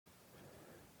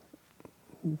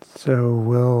So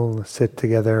we'll sit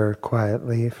together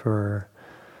quietly for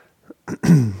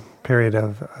a period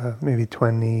of maybe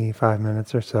 25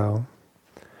 minutes or so.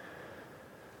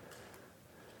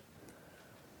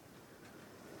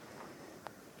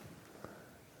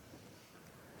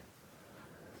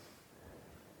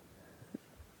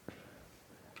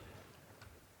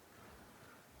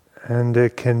 And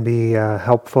it can be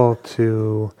helpful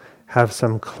to have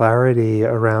some clarity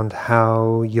around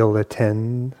how you'll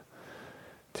attend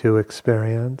to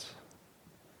experience.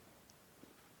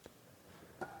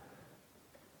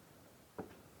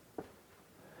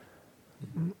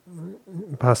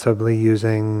 Possibly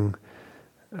using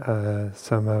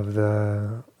some of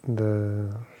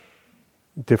the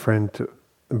different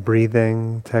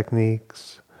breathing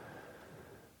techniques,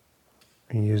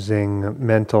 using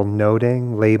mental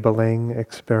noting, labeling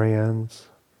experience,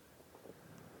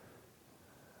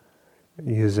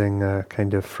 using a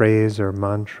kind of phrase or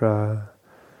mantra.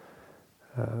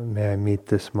 May I meet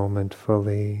this moment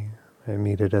fully. May I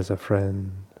meet it as a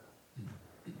friend.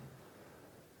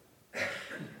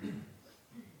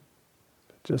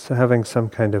 Just having some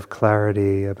kind of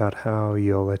clarity about how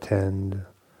you'll attend.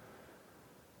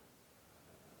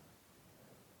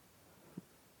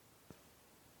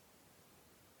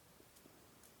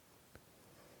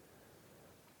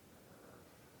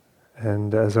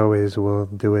 And as always, we'll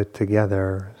do it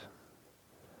together,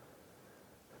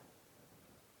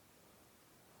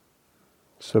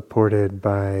 supported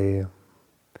by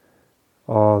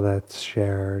all that's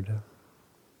shared.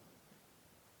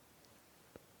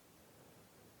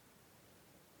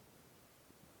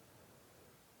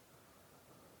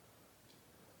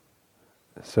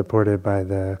 Supported by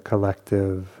the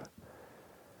collective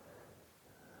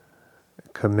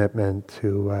commitment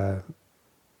to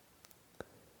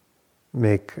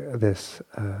make this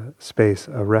space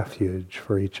a refuge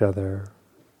for each other.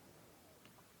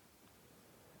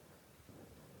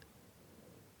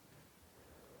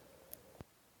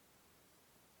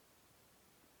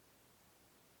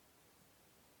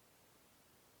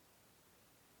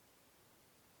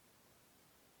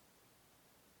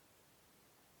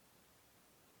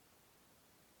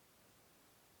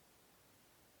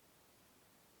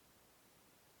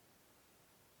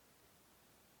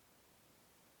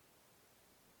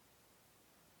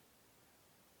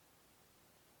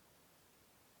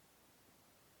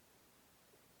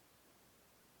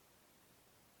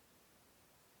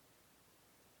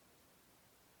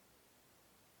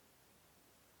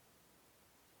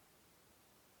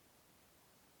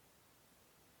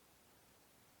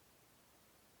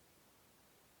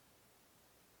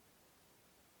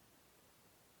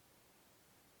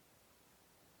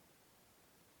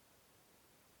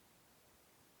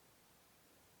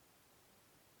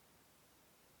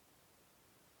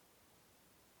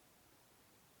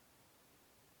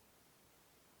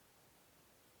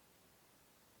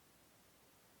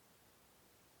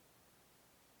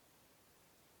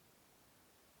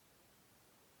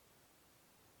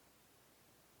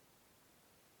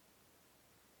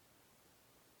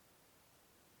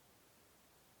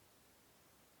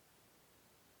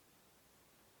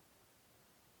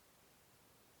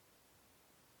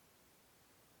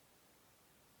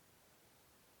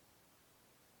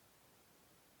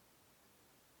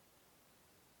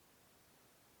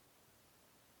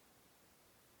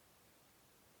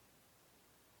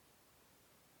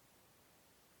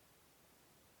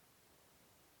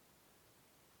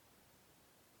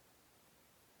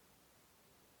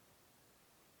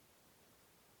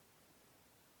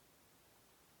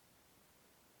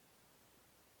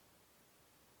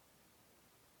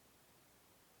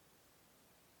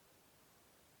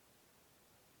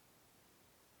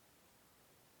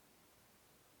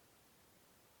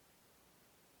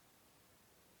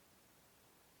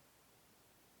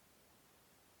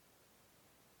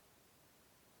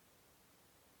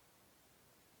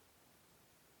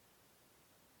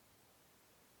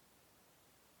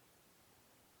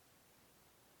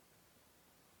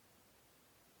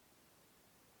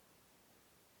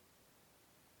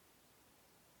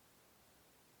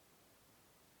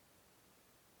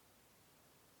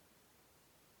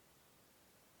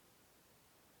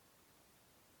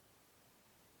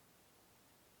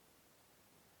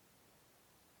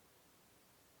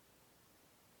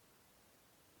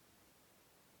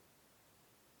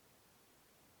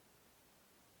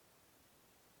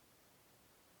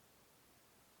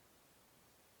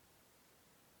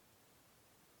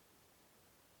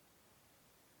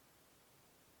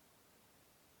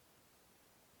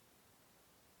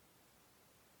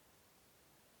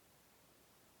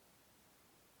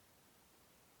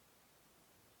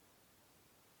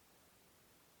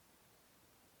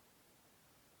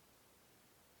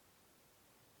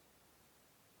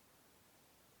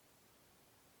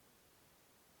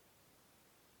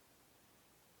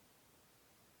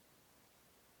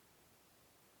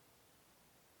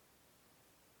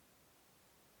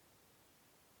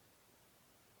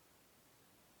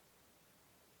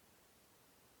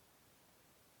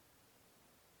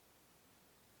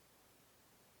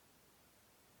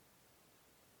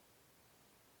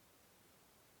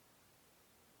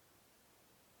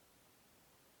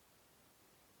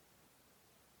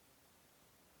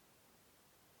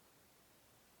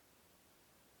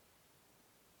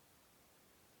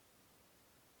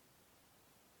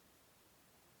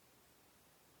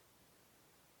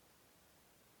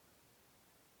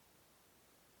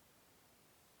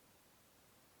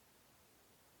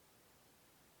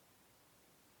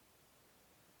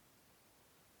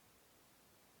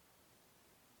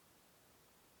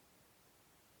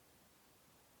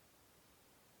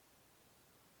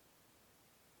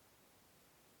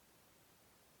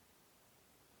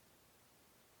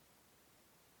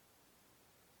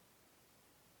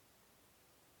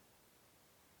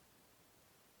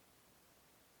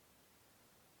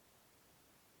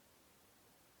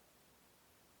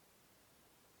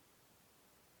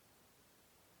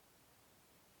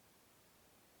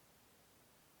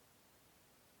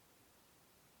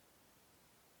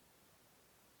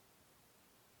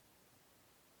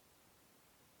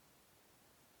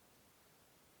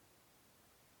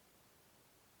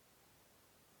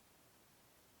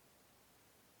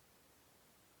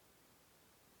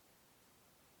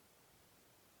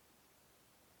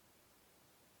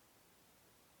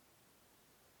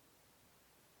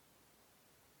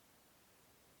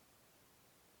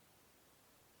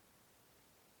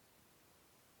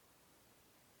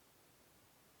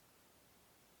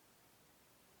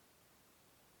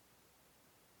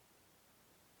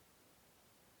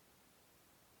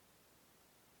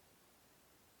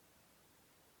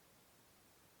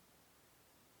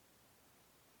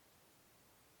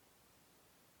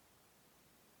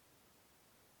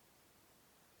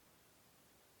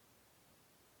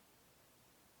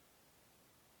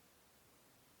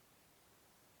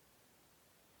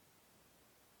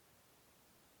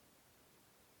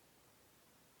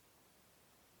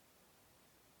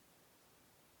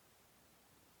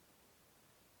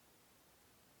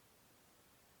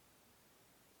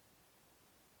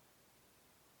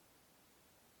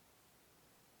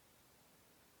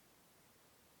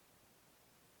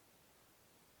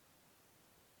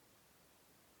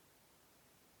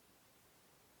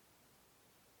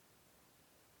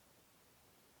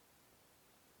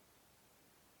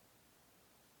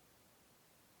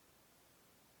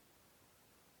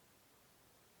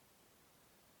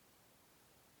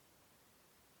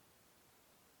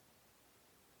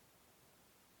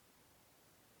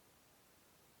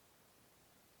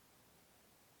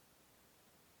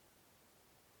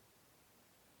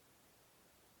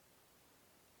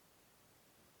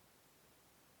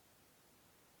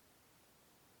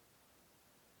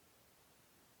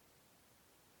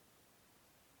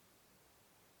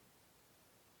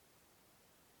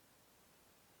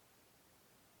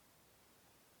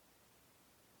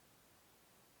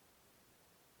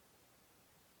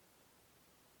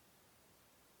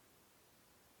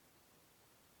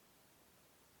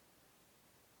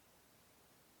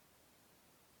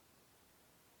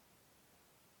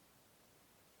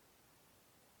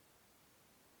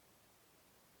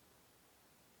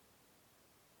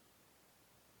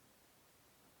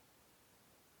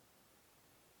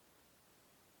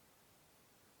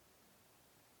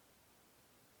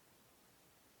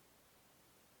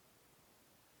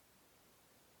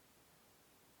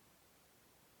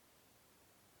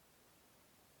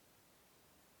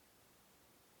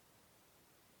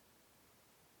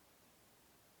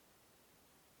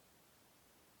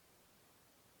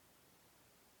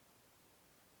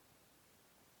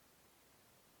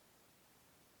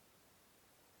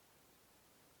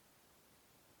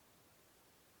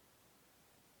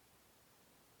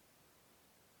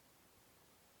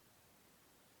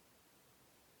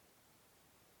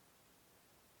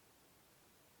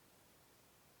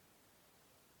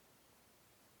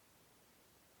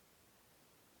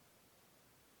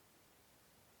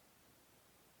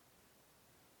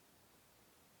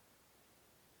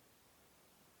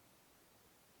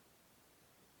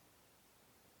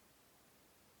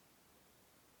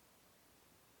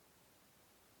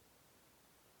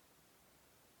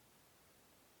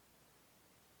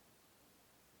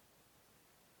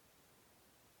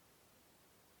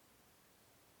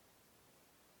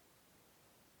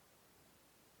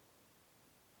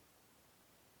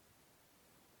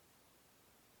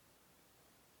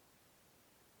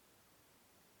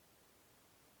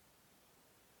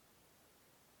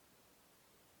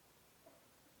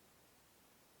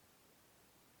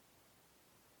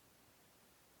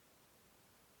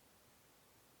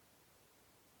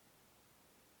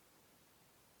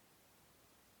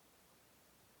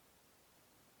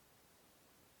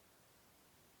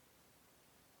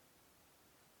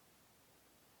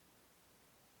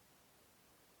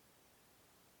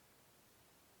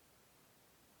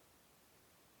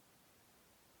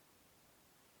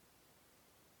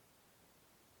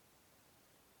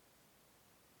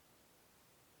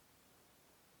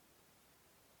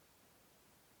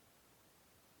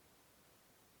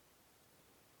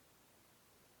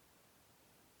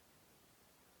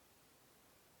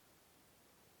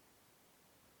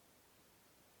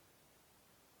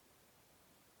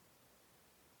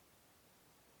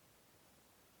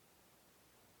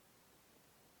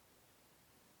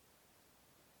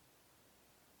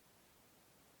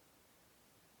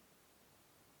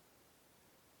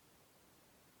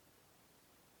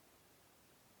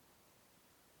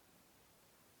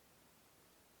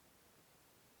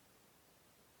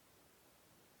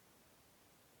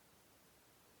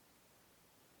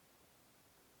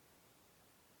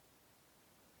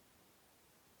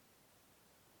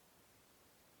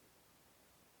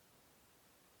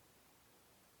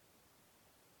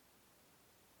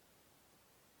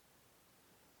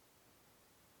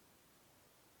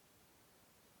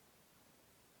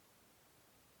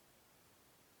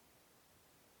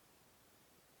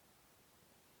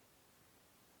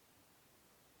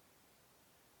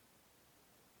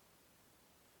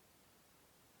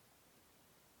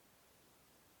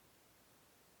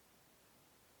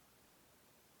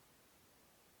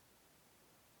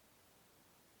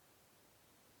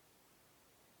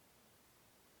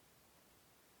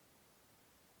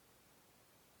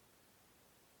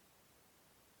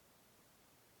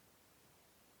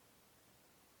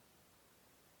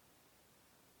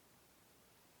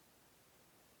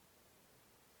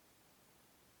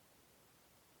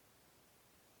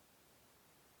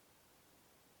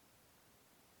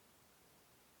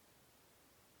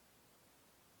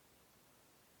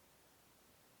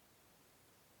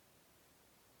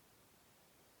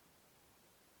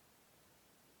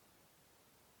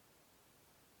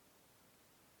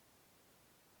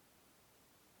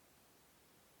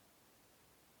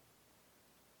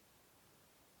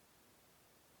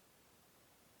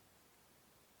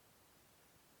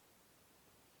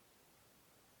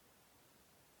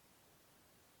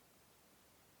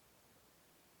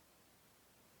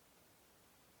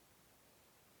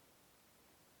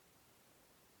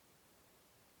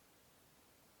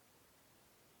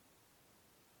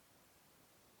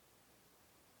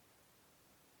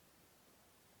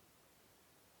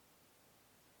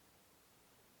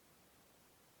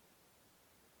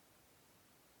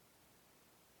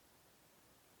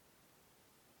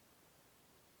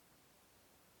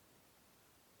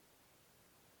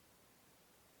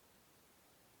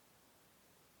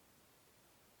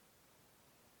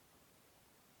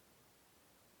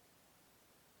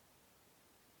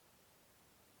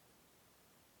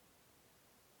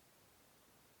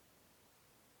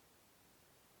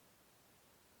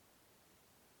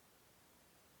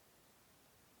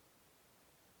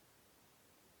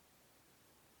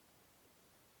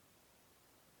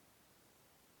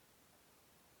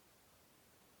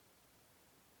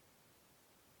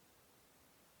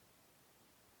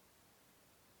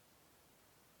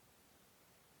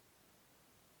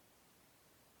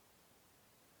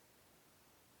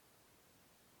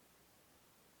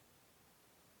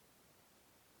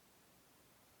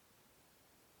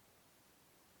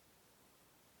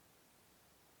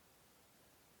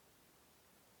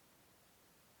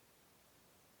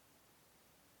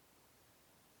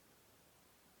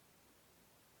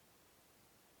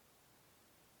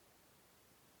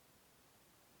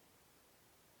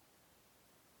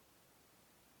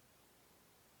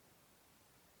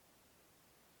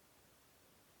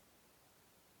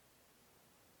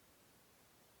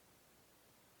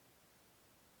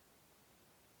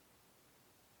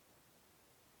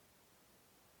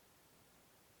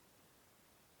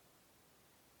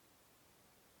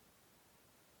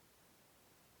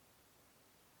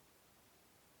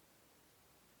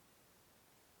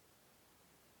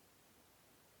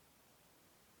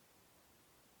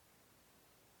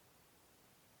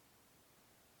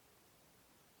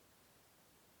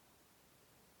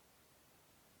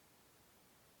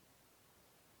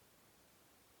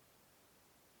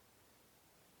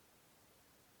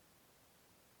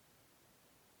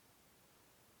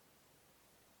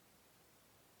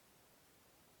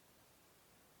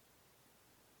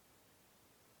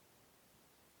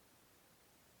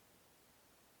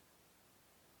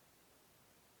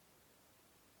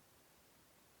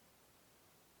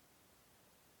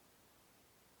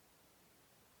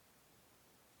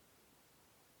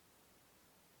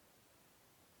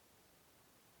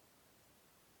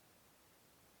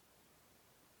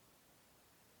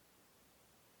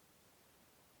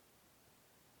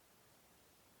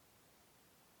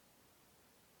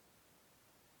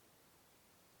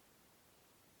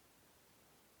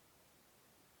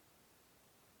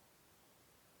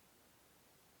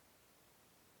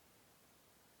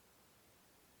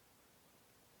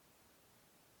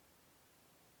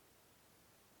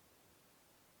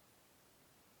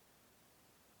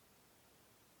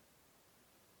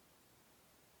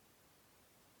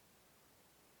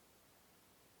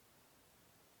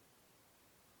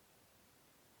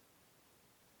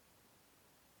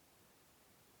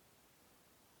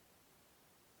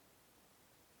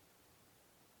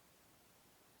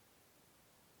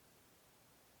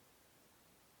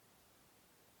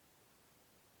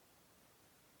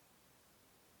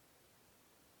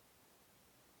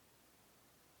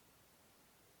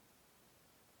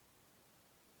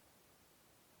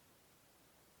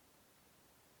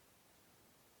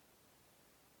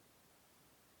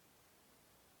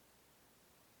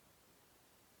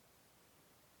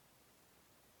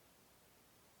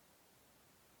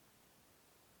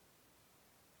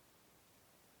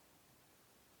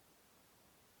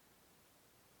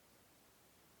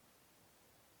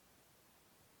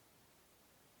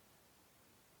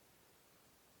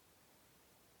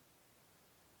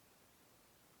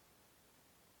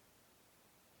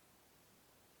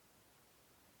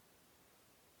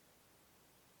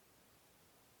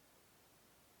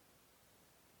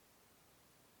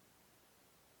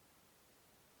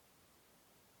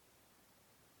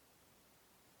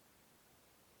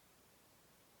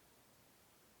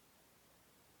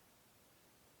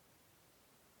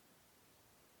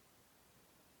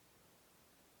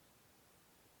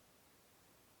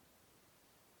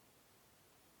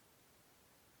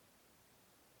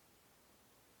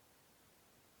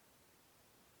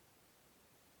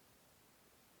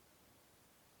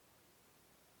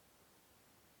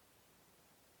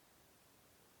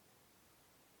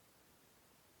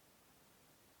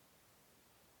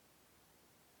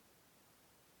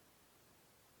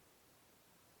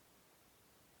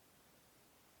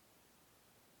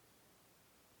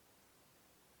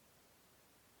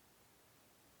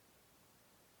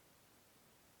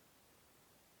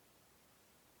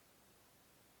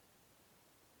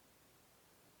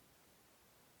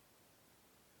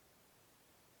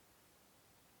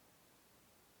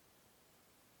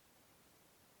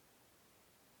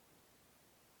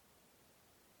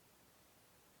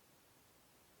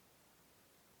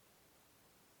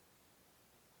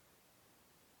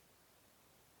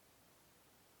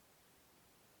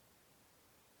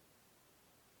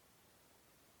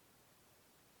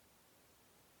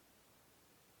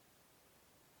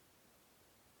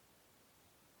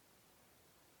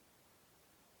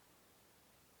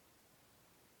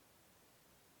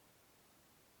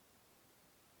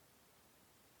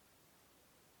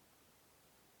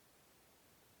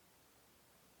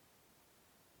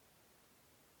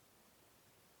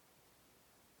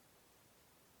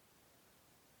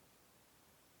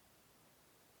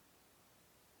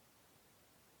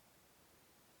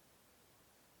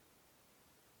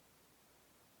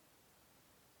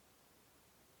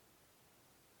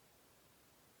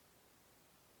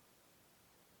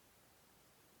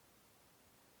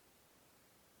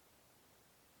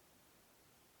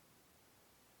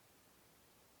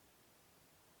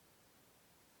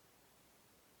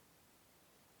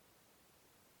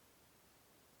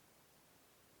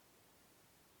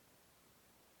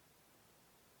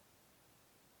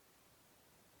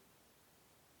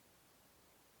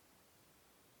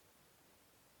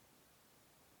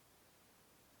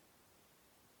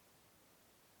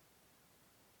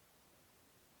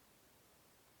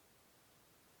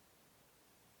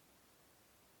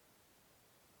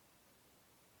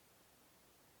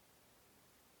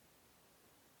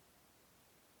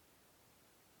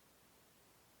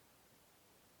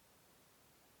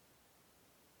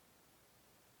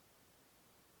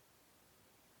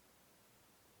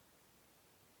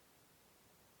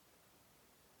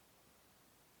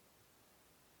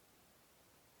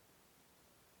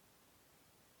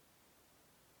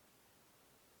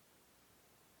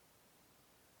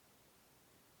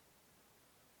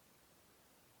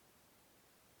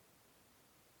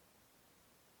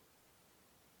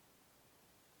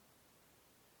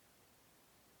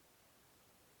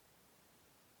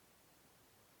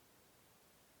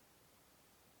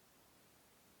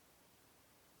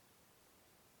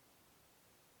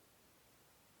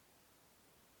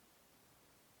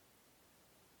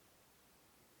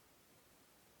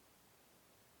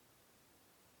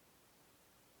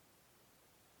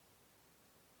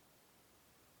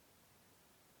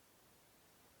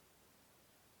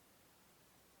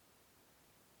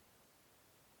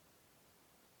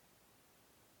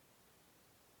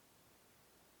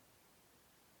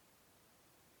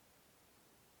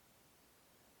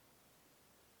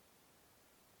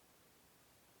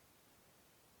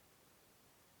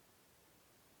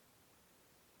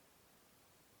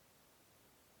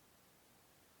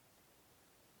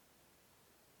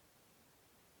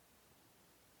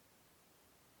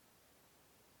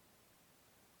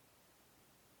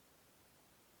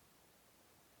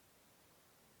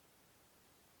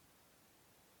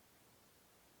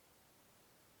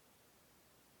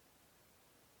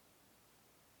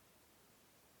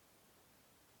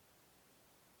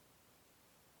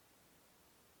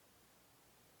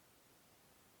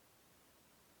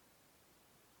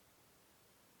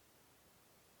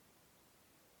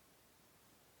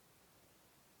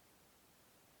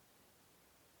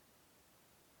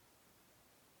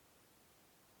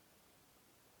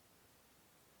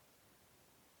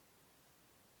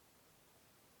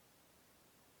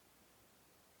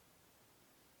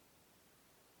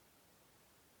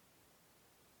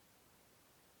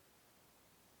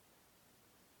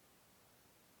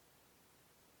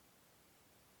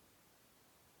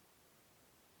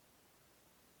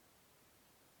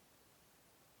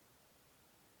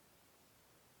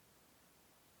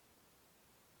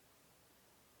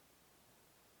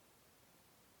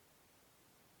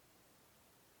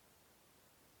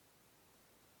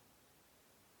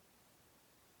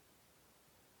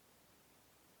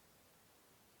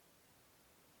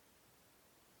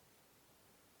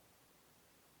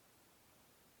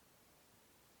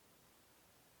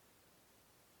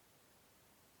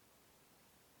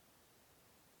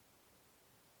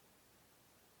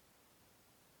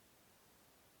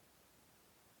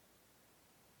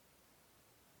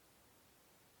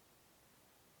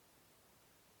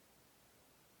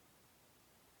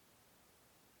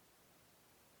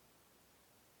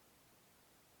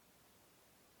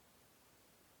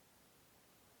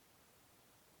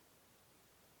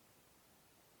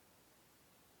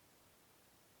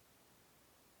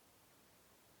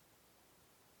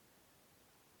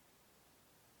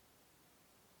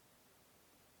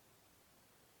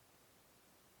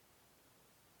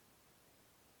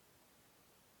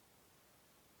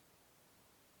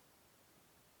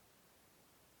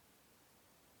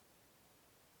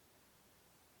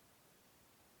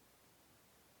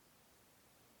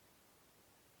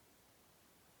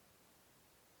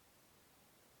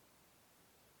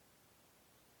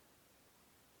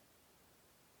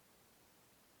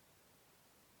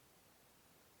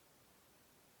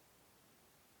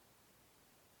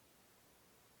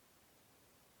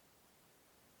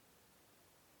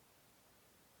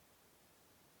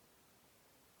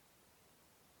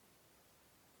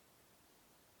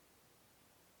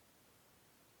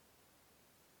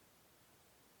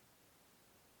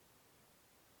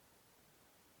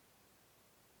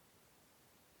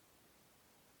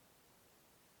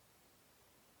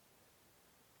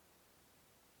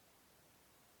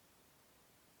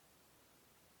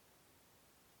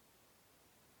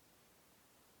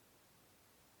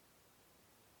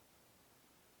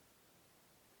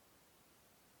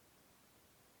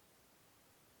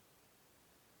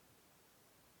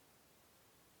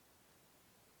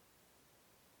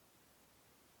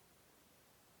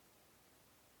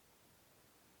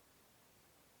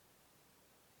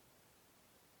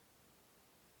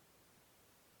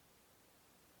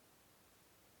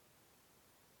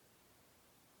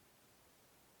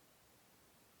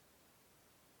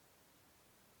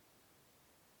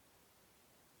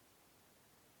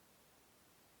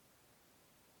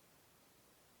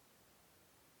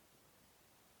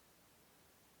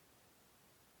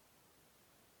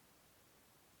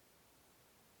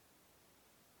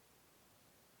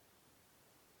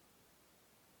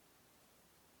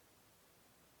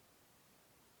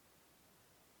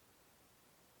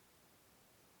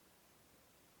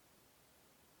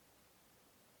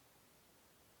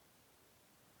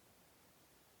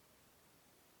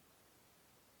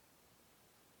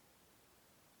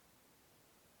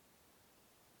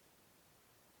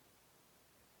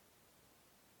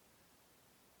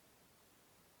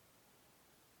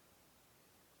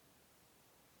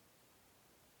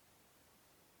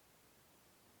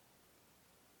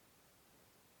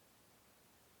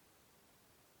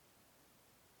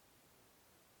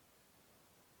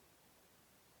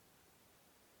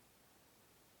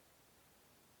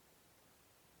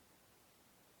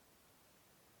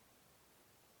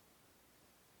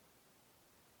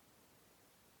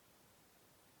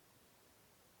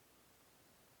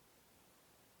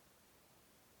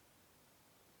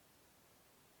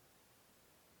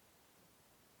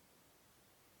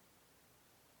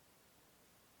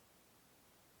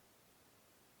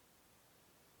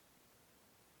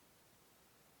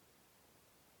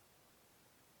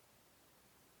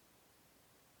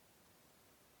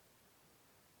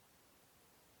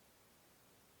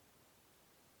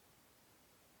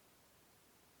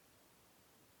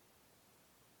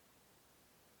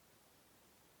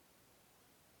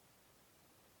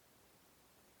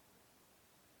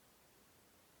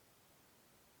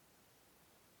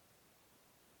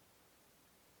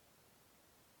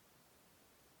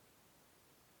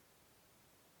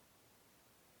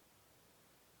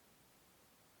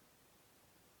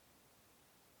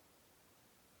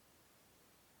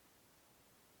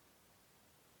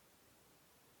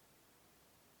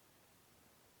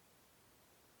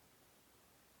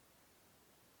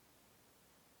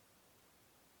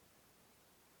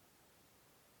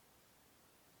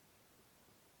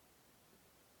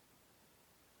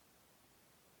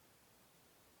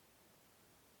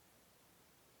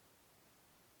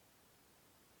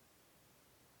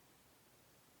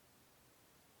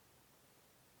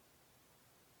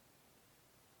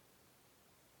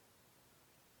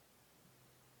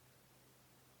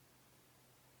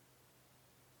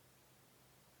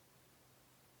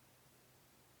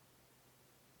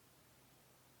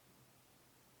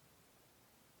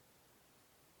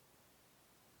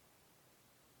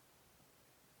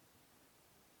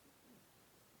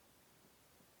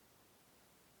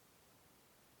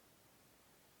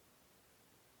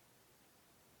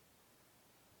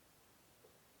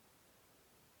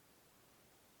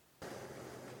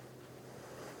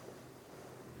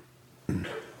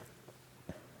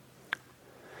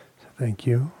 Thank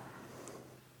you.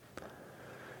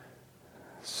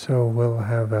 So we'll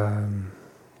have a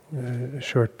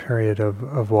short period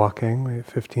of walking,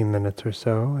 15 minutes or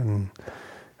so,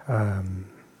 and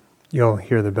you'll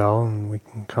hear the bell and we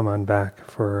can come on back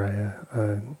for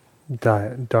a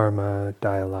Dharma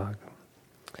dialogue.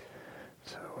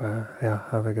 So yeah,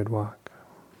 have a good walk.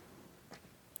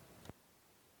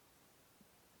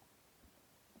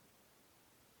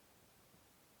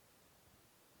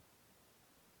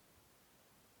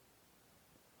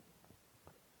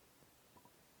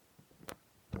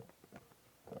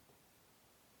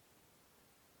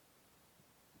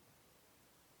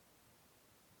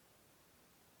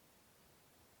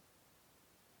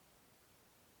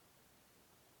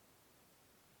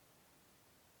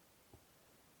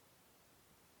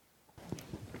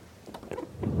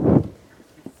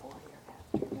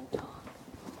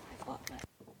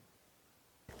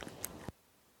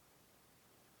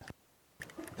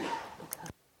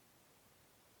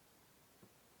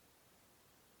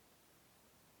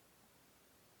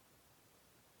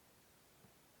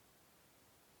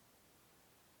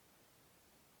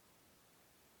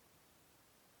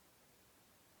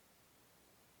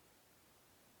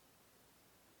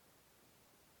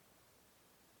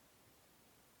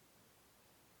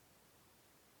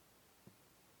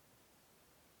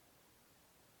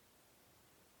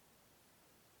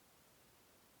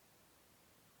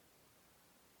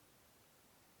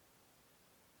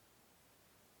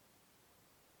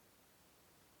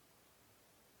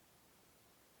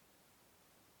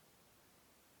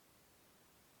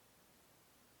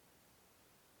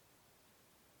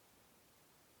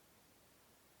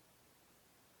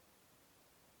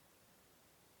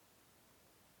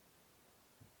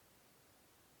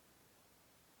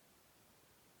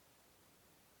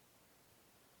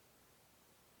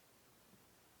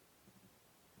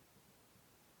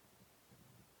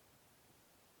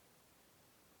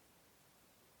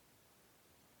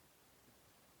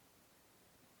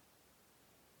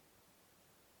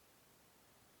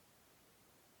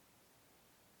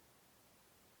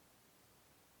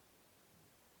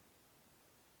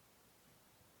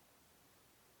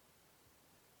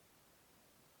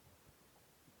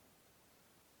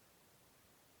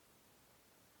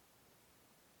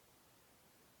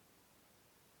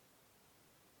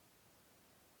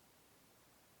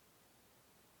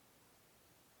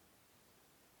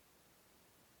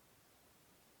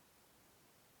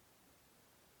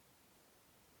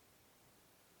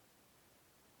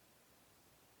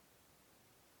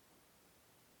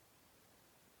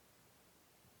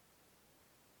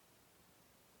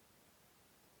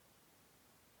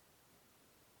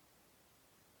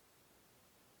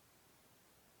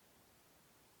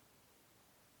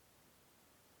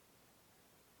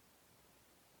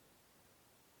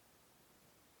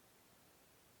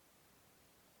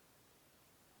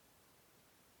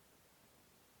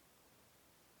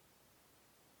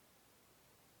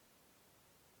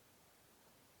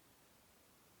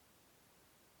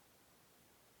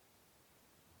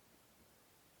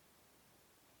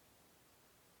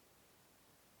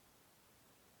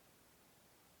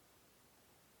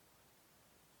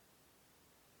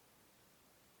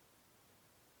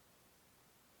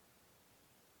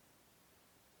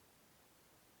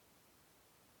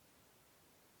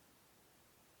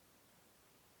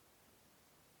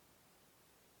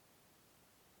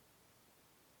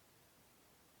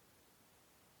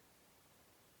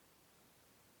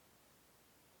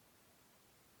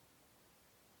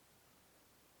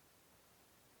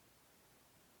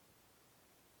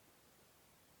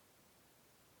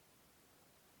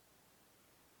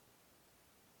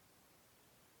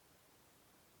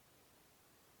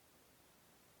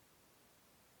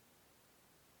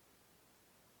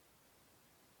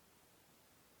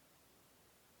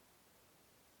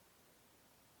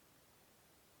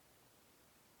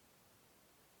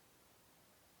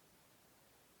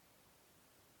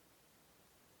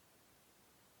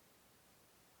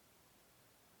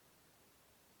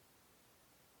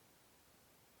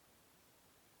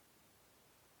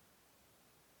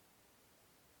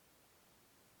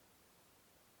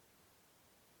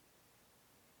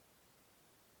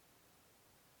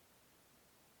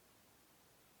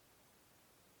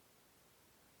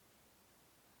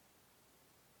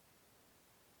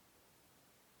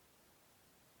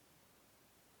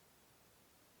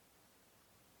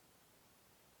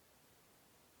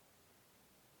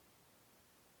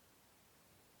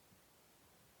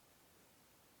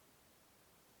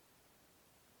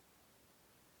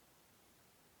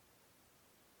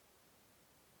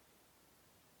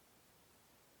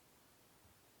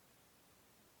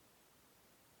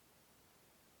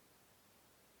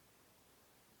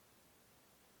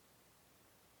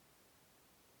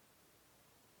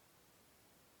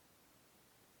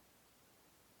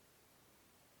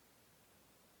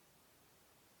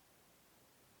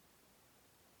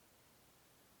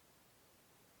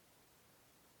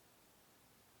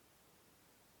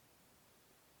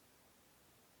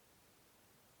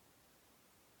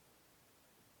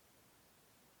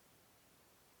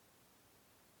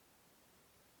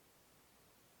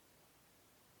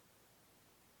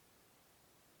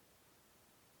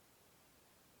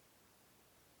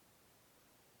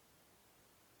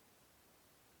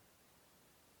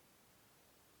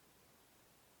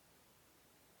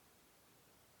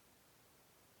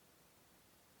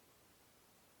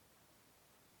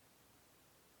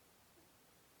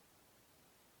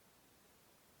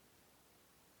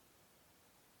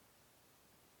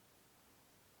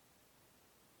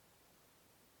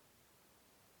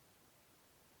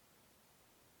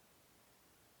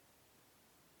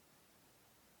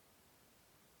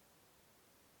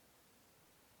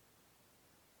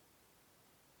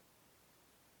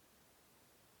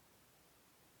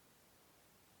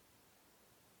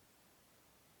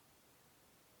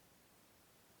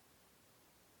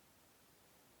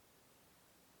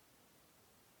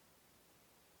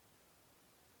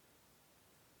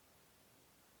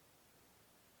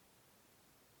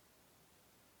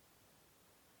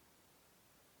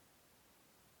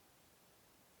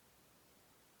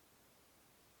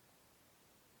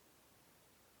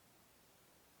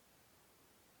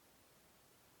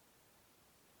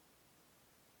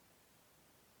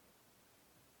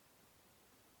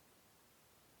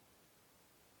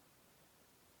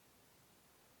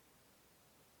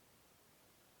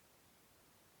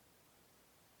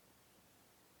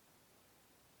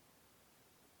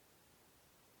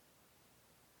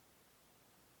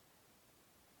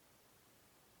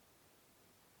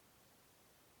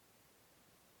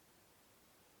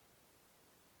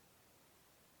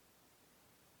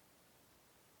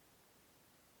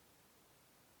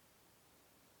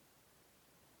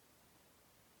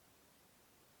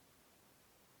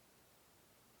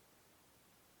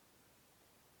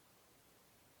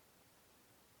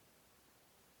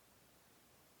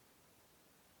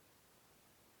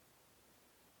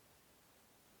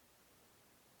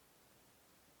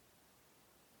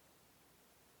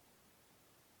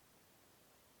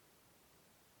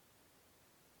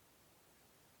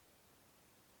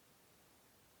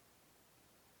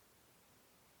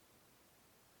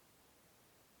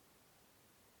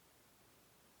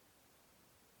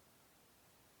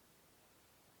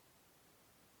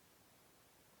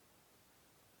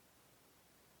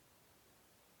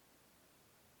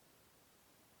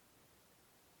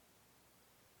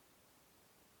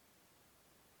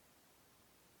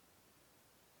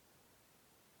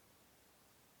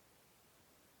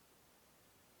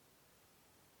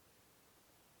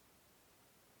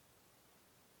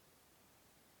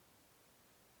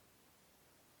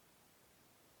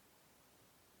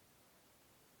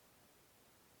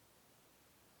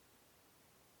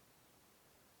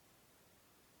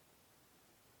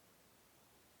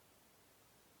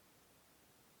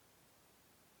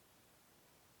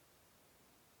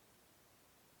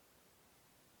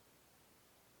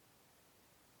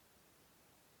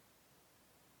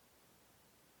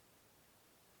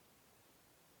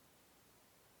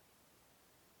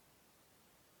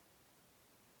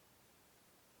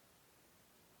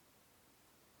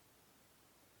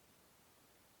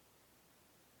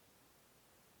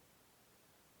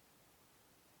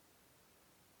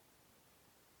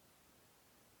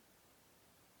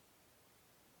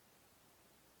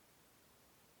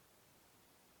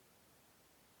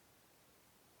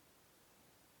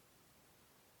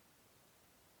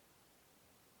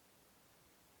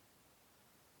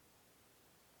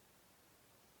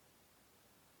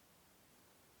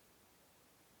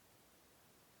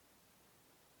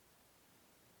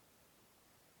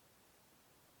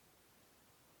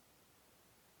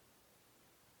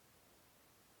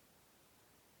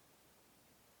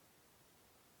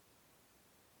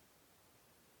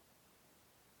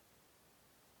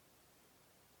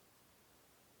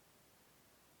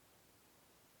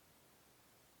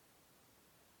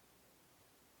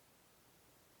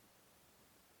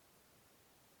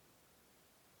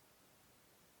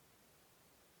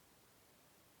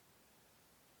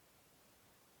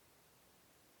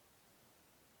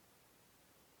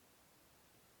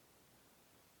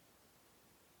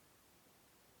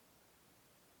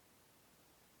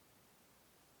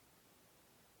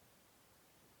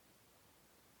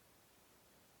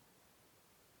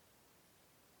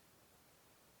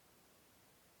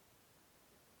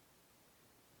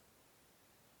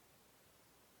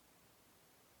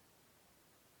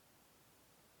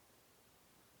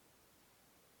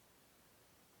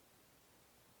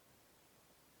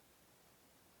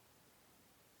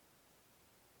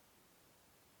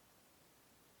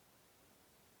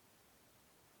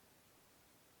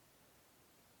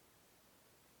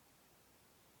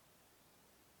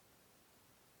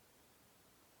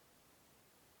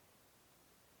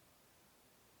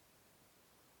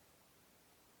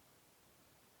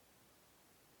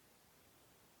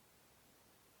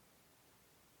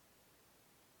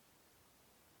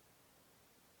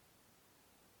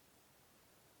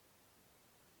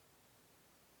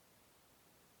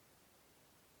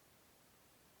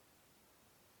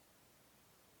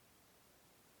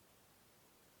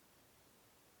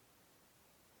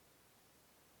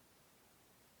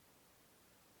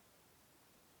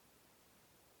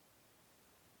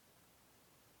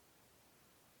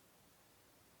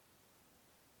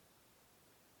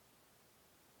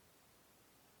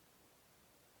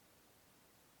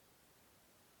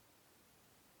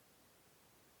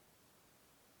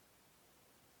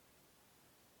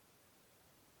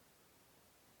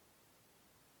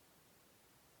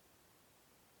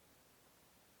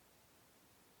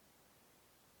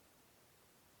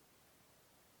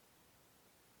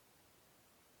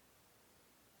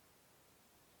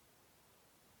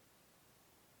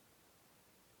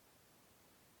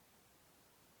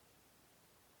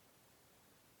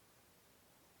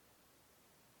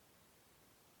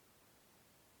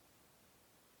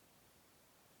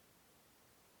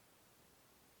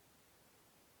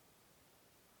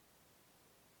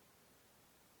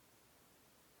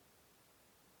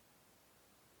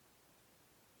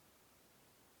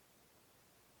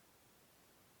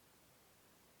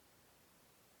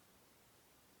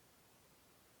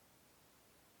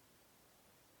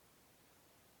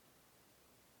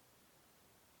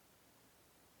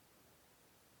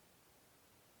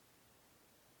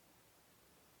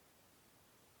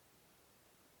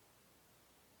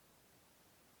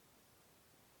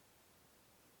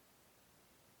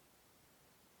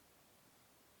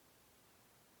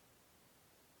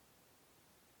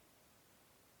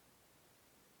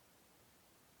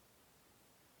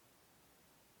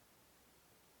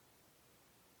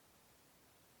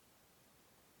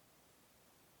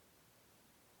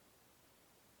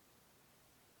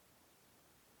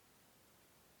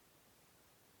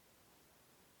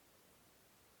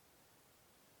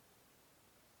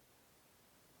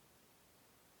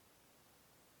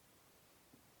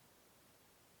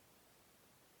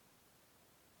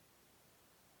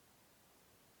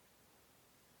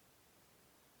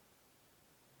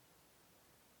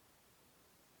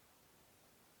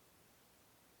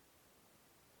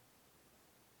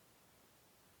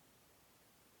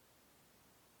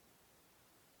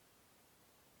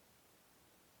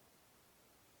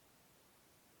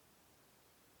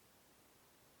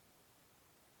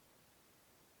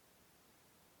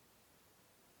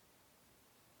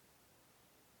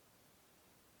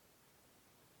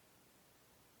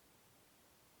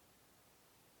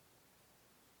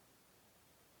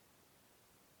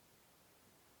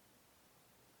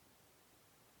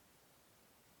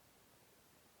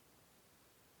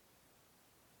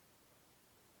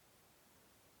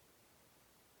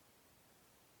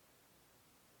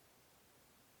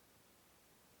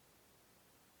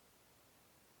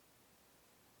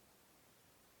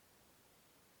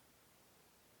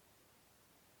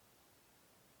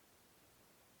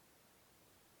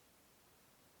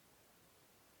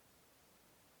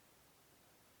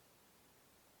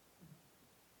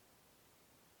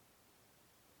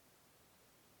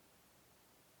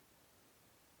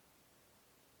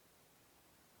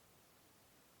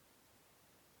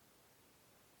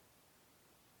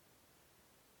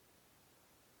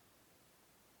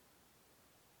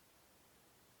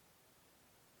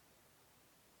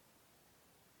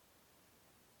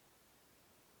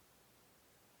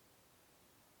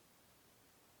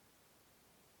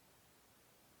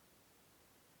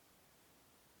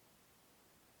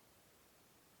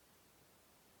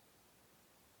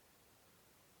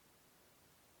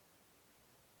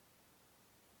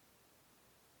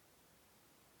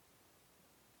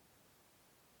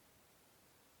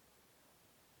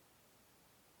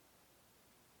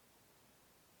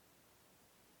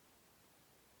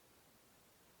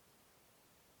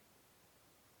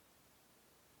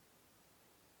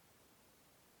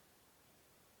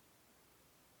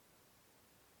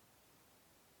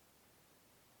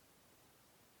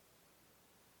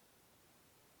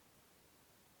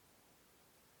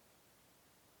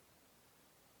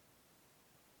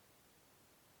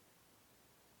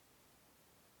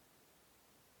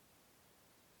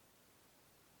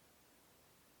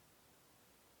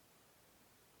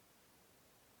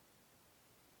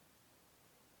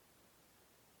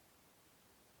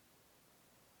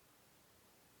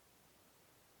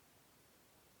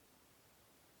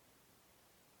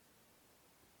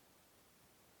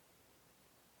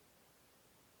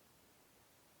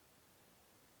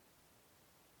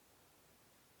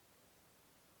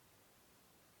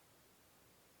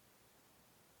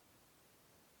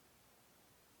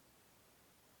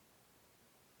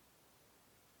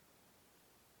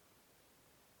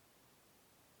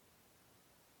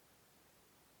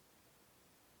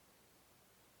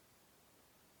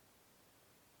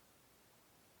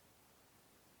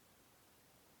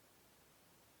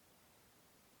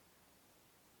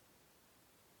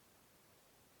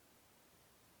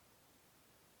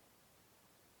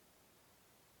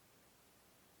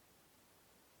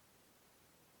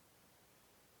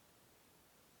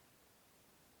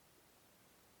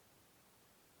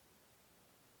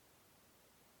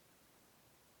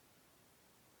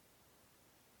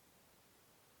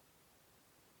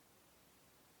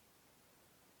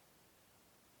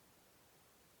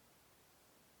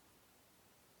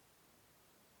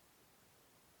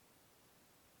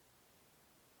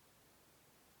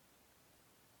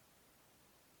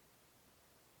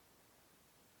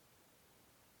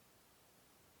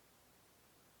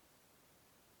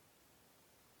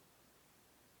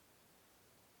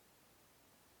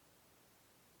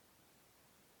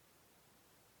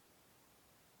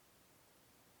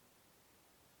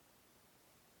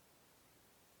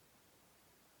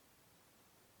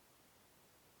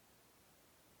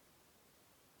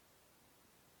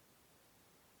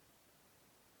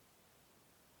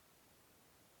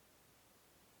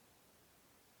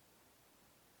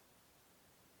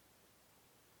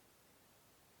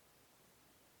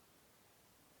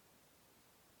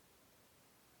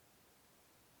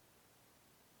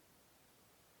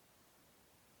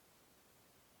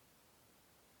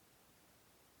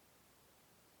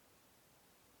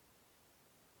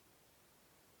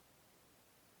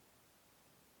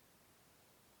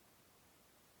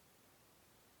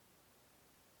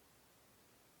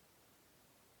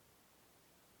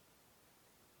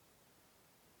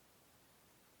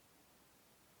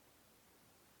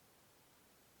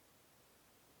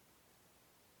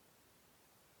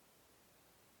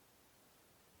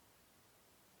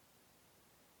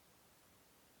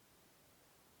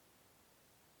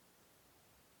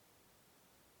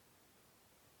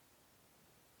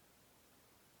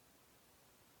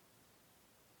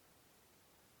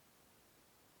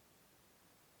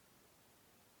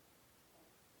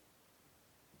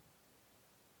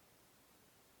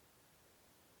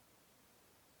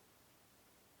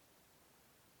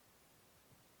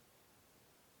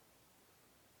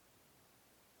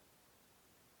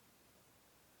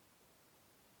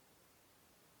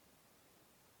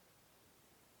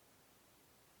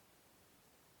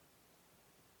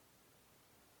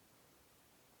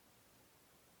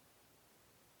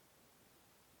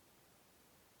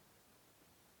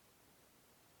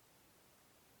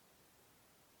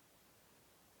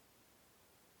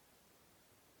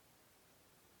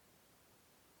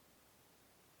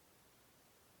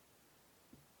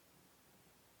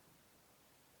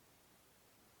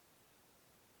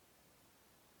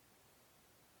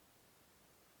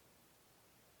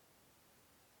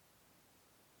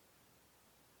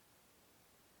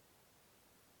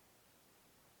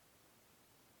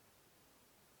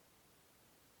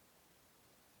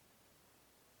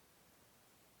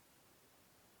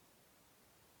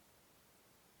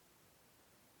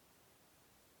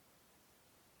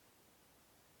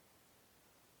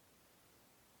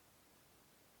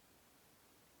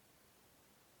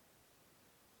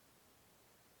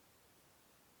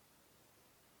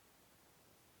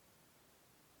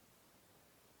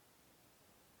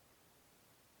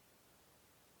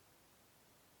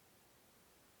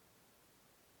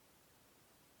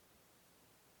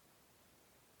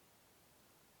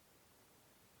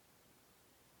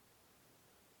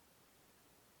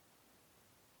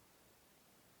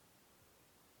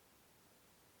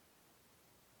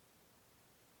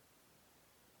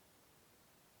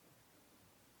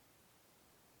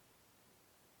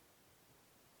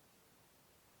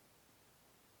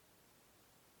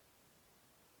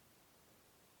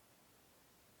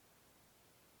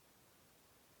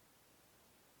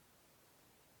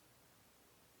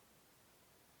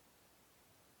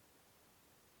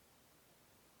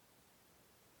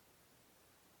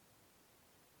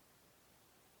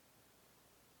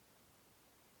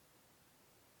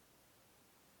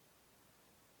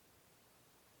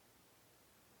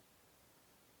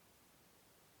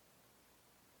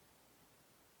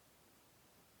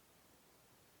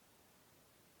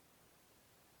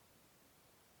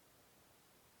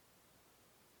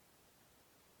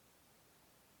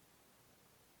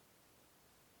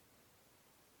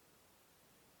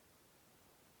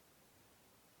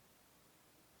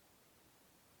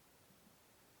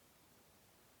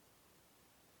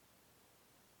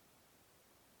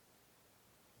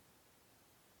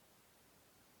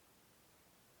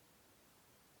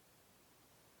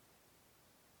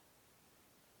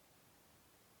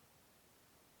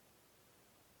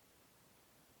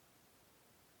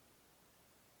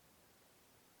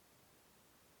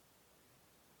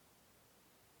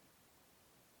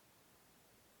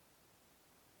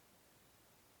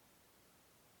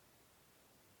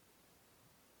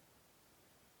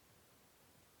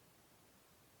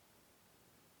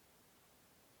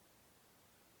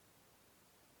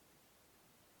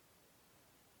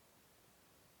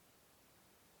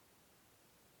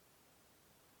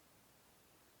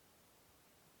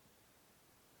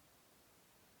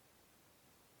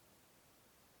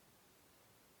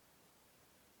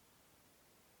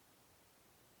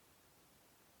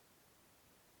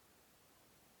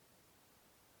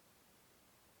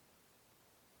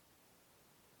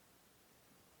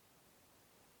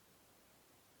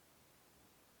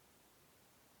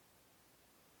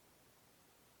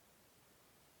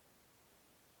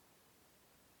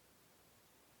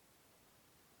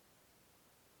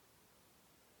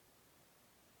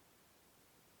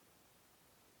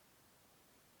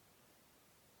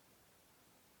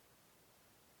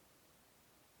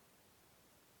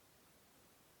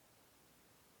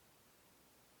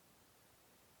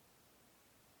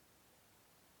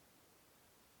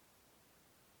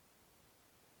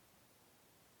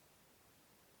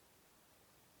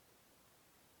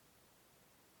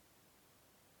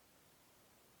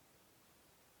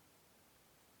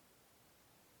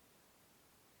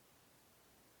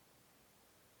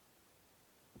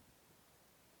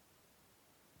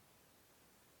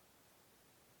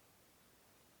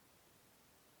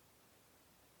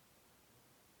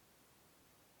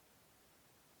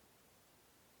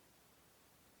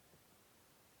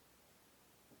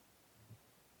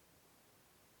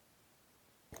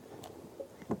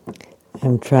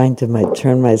 I'm trying to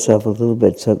turn myself a little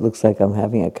bit so it looks like I'm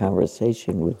having a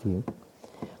conversation with you.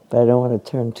 But I don't want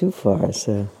to turn too far,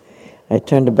 so I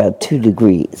turned about 2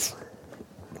 degrees.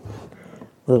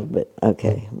 A little bit,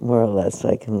 okay, more or less, so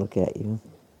I can look at you.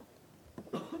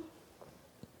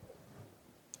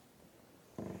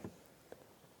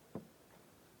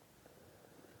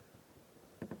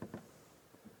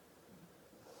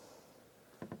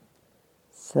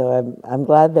 So I'm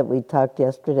glad that we talked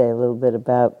yesterday a little bit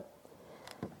about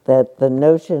that the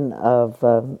notion of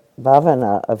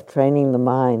bhavana, of training the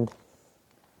mind,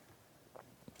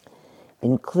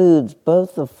 includes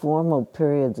both the formal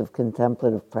periods of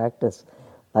contemplative practice,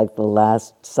 like the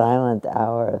last silent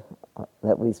hour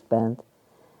that we spent,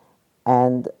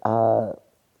 and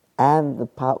the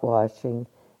pot washing,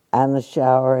 and the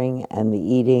showering, and the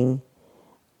eating,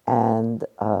 and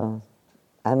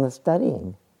the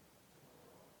studying,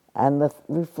 and the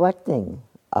reflecting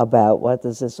about what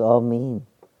does this all mean,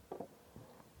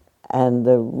 and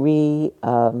the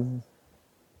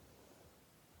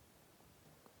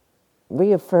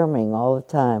reaffirming all the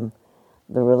time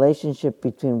the relationship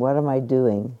between what am I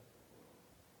doing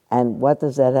and what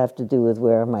does that have to do with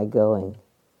where am I going.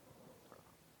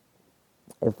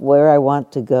 If where I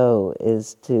want to go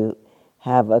is to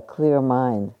have a clear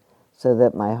mind so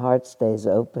that my heart stays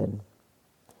open.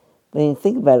 When you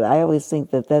think about it, I always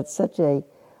think that that's such a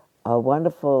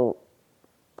wonderful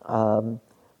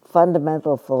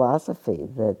fundamental philosophy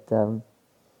that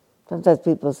sometimes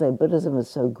people say Buddhism is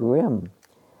so grim.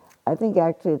 I think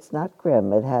actually it's not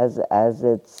grim. It has as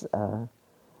its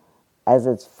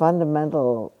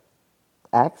fundamental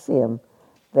axiom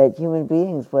that human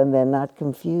beings, when they're not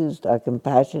confused, are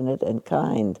compassionate and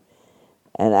kind.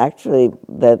 And actually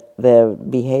that they're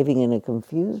behaving in a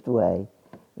confused way,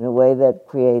 in a way that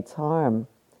creates harm,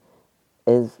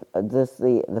 is just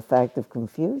the fact of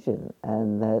confusion.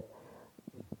 And that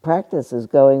practice is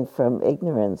going from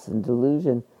ignorance and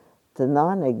delusion to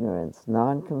non-ignorance,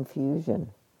 non-confusion,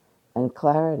 and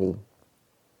clarity.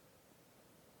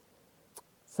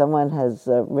 Someone has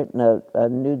written a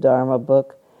new Dharma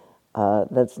book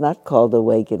that's not called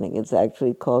Awakening. It's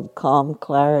actually called Calm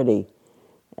Clarity.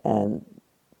 And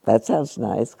that sounds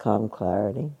nice, calm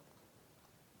clarity.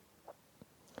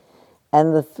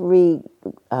 And the 3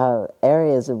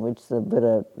 areas in which the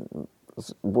Buddha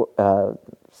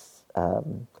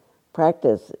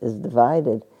practice is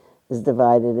divided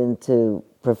into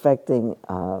perfecting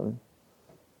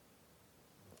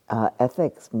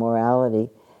ethics, morality,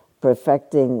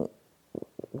 perfecting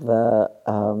the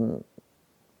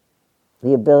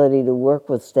ability to work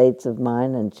with states of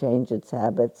mind and change its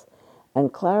habits,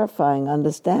 and clarifying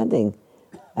understanding,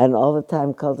 and all the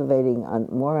time cultivating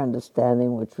more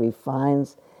understanding, which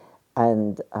refines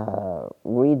and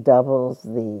redoubles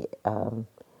the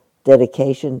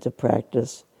dedication to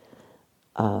practice.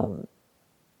 The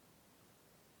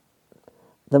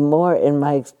more, in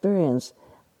my experience,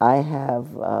 I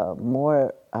have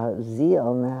more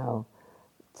zeal now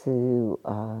to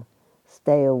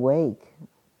stay awake,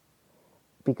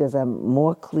 because I'm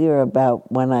more clear about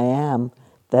when I am,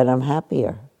 that I'm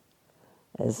happier.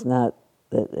 It's not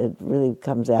that it really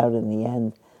comes out in the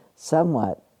end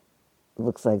somewhat,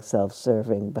 looks like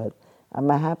self-serving, but I'm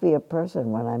a happier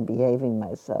person when I'm behaving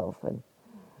myself and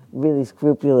really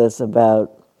scrupulous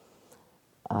about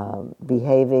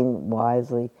behaving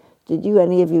wisely. Did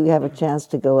any of you have a chance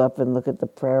to go up and look at the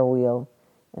prayer wheel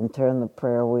and turn the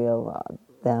prayer wheel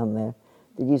down there?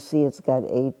 Did you see it's got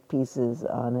 8 pieces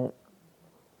on it?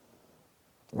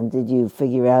 And did you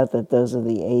figure out that those are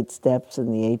the 8 steps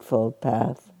in the Eightfold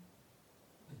Path?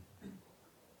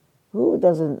 Who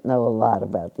doesn't know a lot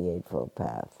about the Eightfold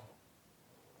Path?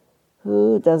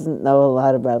 Who doesn't know a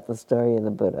lot about the story of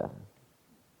the Buddha?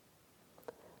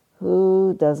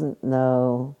 Who doesn't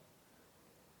know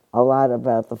a lot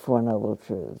about the Four Noble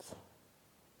Truths?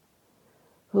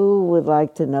 Who would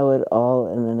like to know it all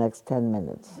in the next 10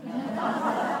 minutes?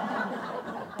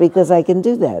 Because I can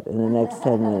do that in the next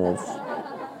 10 minutes.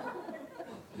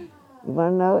 You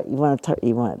want to know it?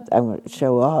 I'm going to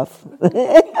show off.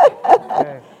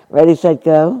 Okay. Ready, set,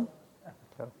 go?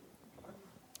 Go.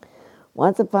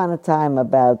 Once upon a time,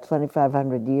 about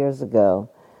 2,500 years ago,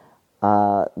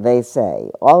 they say,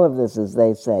 all of this is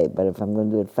they say, but if I'm going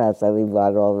to do it fast, I leave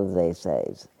out all the they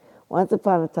says. Once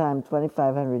upon a time,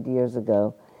 2,500 years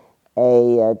ago,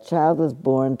 a child was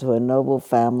born to a noble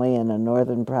family in a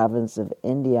northern province of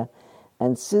India,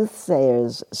 and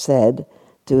soothsayers said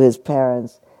to his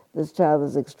parents, this child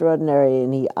is extraordinary,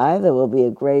 and he either will be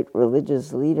a great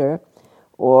religious leader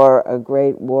or a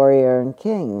great warrior and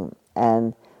king.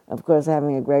 And Of course,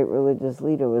 having a great religious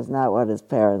leader was not what his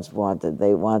parents wanted.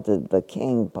 They wanted the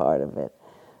king part of it.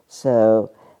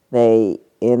 So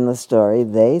in the story,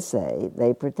 they say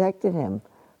they protected him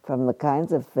from the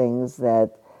kinds of things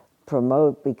that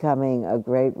promote becoming a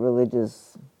great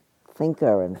religious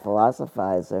thinker and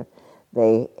philosophizer.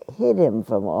 They hid him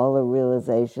from all the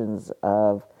realizations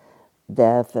of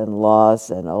death and loss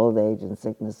and old age and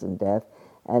sickness and death.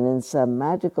 And in some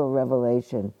magical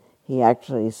revelation, he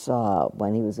actually saw,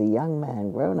 when he was a young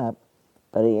man, grown up,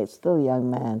 but he is still a young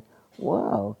man,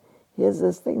 whoa, here's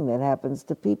this thing that happens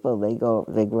to people. They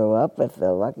grow up, if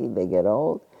they're lucky, they get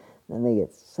old, then they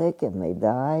get sick and they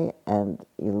die, and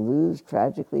you lose,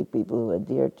 tragically, people who are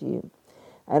dear to you.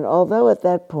 And although at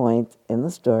that point in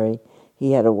the story,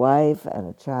 he had a wife and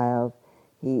a child,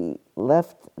 he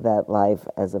left that life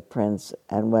as a prince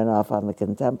and went off on the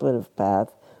contemplative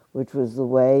path, which was the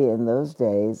way in those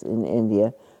days in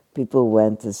India people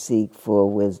went to seek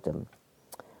for wisdom.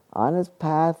 On his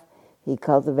path, he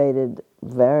cultivated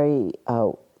very,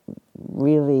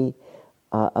 really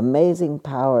amazing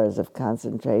powers of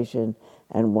concentration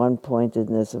and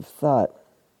one-pointedness of thought.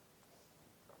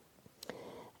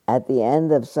 At the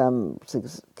end of some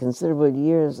considerable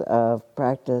years of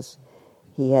practice,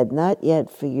 he had not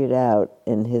yet figured out,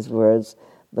 in his words,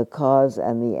 the cause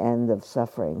and the end of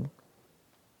suffering.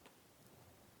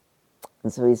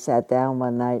 And so he sat down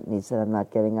one night and he said, I'm not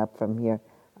getting up from here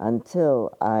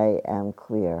until I am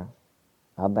clear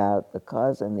about the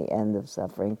cause and the end of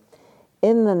suffering.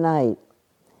 In the night,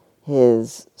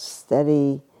 his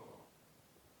steady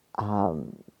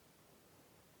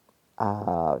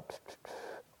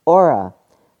aura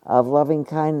of loving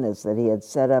kindness that he had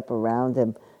set up around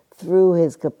him through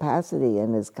his capacity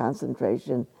and his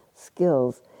concentration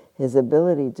skills, his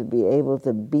ability to be able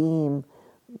to beam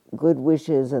good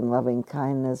wishes and loving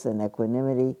kindness and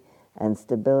equanimity and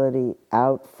stability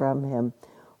out from him.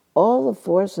 All the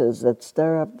forces that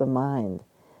stir up the mind,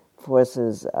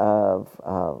 forces of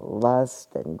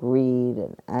lust and greed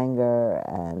and anger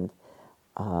and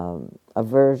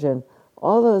aversion,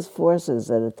 all those forces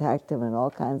that attacked him in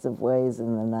all kinds of ways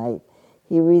in the night,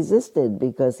 he resisted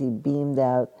because he beamed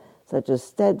out such a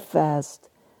steadfast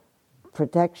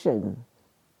protection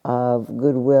of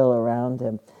goodwill around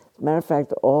him. As a matter of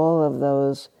fact, all of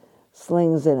those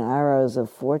slings and arrows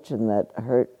of fortune that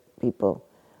hurt people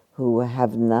who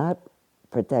have not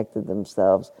protected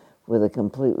themselves with a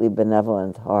completely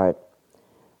benevolent heart,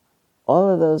 all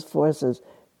of those forces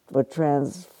were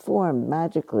transformed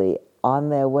magically on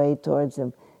their way towards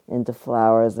him into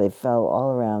flowers. They fell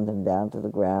all around him down to the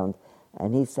ground,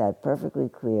 and he sat perfectly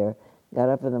clear, got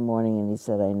up in the morning, and he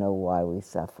said, I know why we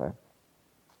suffer.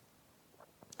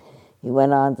 He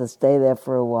went on to stay there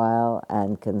for a while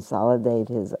and consolidate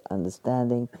his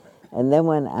understanding, and then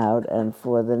went out, and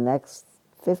for the next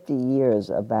 50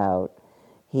 years about,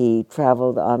 he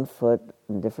traveled on foot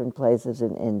in different places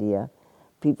in India.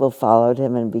 People followed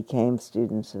him and became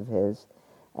students of his,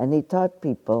 and he taught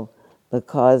people the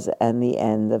cause and the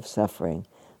end of suffering.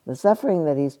 The suffering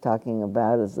that he's talking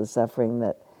about is the suffering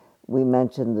that we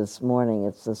mentioned this morning.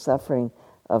 It's the suffering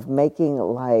of making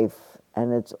life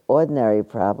and its ordinary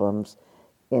problems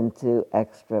into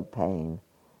extra pain.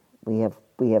 We have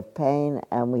pain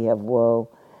and we have woe.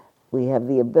 We have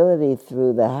the ability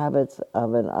through the habits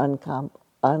of an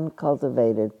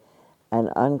uncultivated and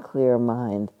unclear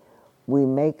mind. We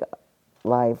make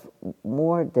life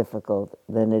more difficult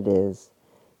than it is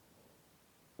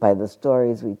by the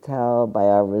stories we tell, by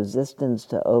our resistance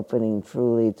to opening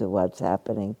truly to what's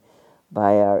happening,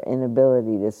 by our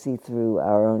inability to see through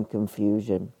our own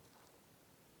confusion.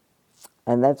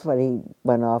 And that's what he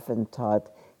went off and taught.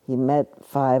 He met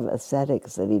 5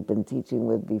 ascetics that he'd been teaching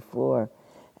with before,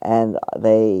 and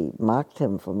they mocked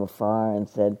him from afar and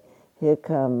said, here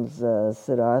comes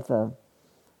Siddhartha,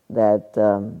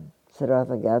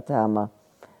 Siddhartha Gautama,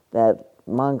 that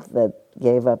monk that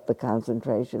gave up the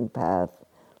concentration path.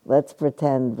 Let's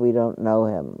pretend we don't know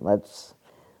him. Let's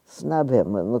snub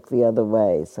him and look the other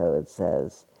way, so it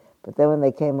says. But then when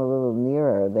they came a little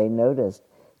nearer, they noticed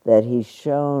that he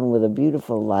shone with a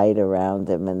beautiful light around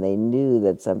him, and they knew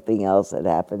that something else had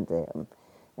happened to him.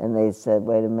 And they said,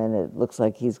 wait a minute, it looks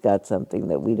like he's got something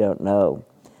that we don't know.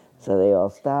 So they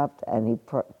all stopped, and he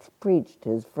preached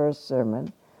his first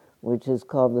sermon, which is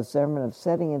called the Sermon of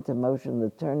Setting into Motion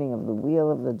the Turning of the Wheel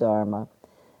of the Dharma.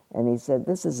 And he said,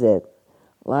 this is it.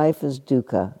 Life is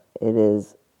dukkha. It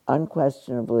is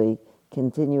unquestionably,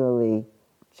 continually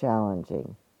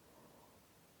challenging.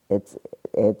 It's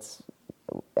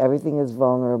everything is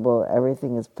vulnerable,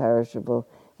 everything is perishable,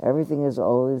 everything is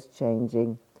always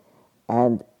changing,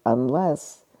 and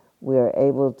unless we are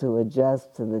able to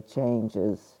adjust to the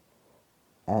changes,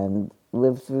 and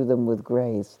live through them with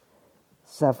grace,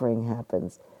 suffering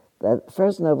happens. The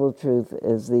first noble truth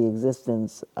is the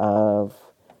existence of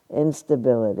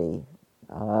instability,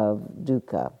 of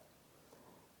dukkha.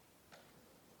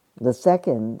 The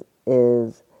second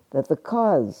is that the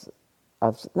cause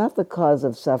of, not the cause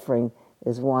of suffering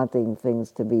is wanting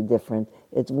things to be different.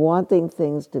 It's wanting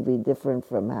things to be different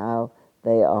from how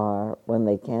they are when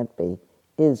they can't be,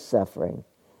 is suffering.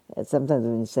 And sometimes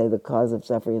when you say the cause of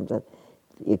suffering,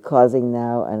 you're causing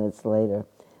now and it's later.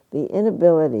 The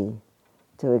inability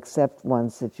to accept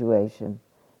one's situation,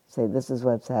 say this is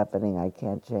what's happening, I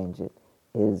can't change it,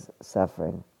 is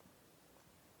suffering.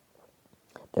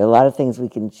 There are a lot of things we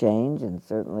can change, and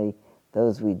certainly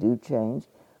those we do change,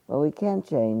 but we can't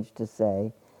change to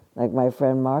say, like my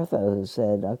friend Martha, who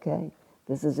said, okay,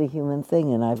 this is a human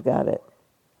thing and I've got it.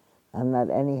 I'm not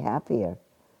any happier,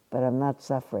 but I'm not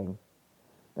suffering.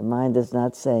 The mind is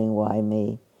not saying, why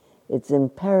me? It's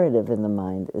imperative in the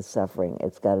mind is suffering.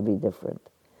 It's got to be different.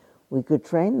 We could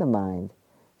train the mind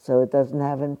so it doesn't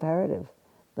have imperative.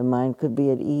 The mind could be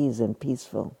at ease and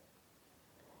peaceful.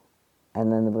 And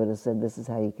then the Buddha said, this is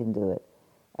how you can do it.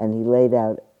 And he laid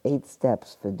out 8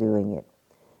 steps for doing it.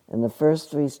 And the first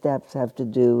 3 steps have to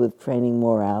do with training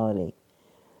morality,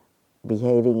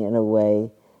 behaving in a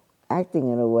way, acting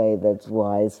in a way that's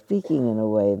wise, speaking in a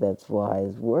way that's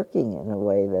wise, working in a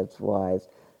way that's wise,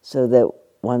 so that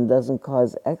one doesn't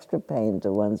cause extra pain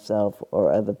to oneself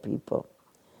or other people.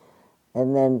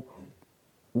 And then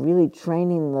really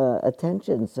training the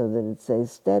attention so that it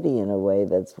stays steady in a way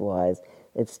that's wise,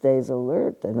 it stays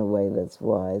alert in a way that's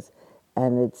wise,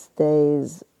 and it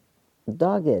stays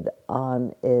dogged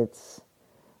on its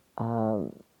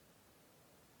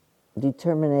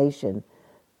determination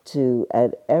to,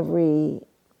 at every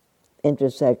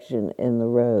intersection in the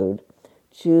road,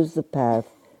 choose the path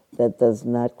that does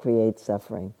not create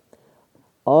suffering.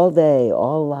 All day,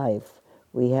 all life,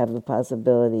 we have the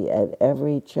possibility at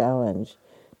every challenge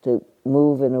to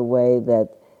move in a way that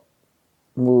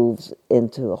moves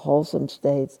into wholesome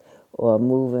states or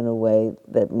move in a way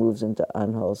that moves into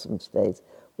unwholesome states.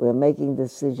 We're making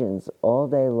decisions all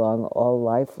day long, all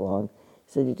life long,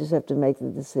 so you just have to make the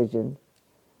decision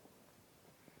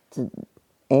to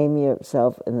aim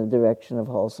yourself in the direction of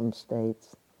wholesome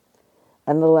states.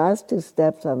 And the last 2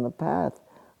 steps on the path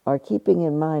are keeping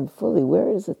in mind fully, where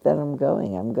is it that I'm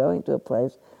going? I'm going to a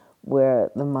place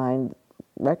where the mind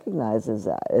recognizes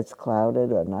that it's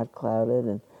clouded or not clouded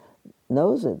and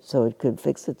knows it so it could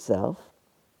fix itself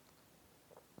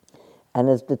and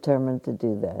is determined to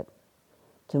do that.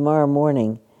 Tomorrow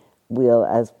morning, we'll,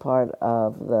 as part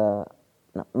of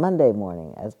Monday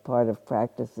morning, as part of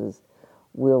practices,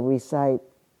 we'll recite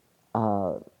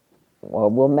or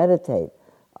we'll meditate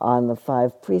on the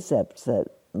 5 precepts that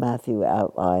Matthew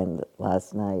outlined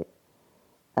last night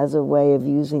as a way of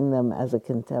using them as a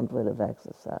contemplative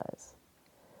exercise.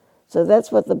 So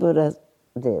that's what the Buddha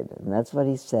did, and that's what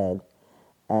he said.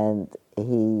 And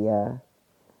he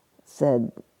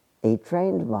said he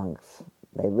trained monks.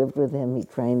 They lived with him, he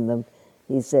trained them.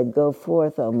 He said, go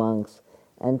forth, O monks,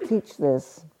 and teach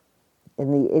this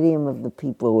in the idiom of the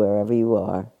people wherever you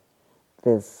are,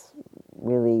 this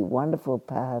really wonderful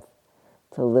path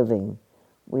to living.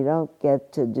 We don't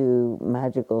get to do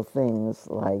magical things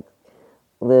like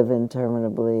live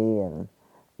interminably and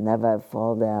never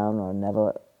fall down or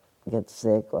never get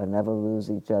sick or never lose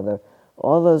each other.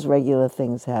 All those regular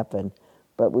things happen,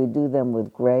 but we do them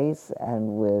with grace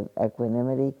and with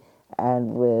equanimity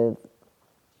and with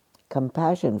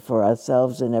compassion for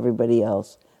ourselves and everybody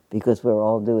else, because we're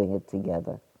all doing it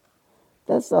together.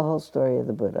 That's the whole story of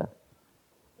the Buddha,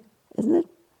 isn't it?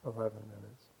 11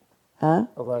 minutes. Huh?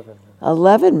 11 minutes.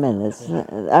 11 minutes.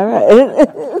 All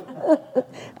right.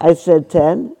 I said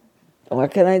 10.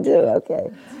 What can I do? Okay.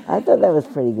 I thought that was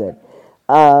pretty good.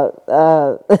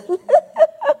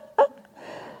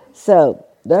 So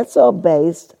that's all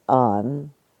based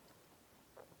on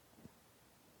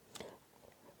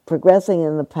progressing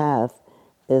in the path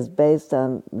is based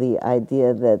on the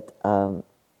idea that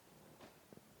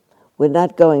we're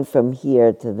not going from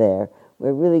here to there.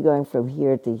 We're really going from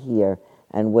here to here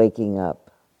and waking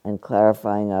up and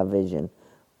clarifying our vision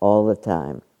all the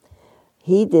time.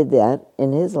 He did that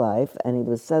in his life, and he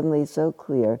was suddenly so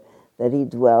clear that he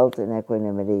dwelt in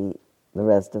equanimity the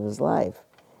rest of his life.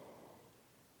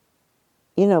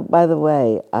 You know, by the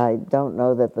way, I don't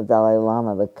know that the Dalai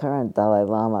Lama, the current Dalai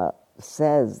Lama,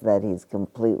 says that he's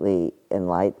completely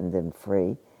enlightened and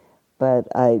free, but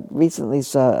I recently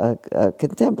saw a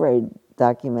contemporary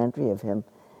documentary of him,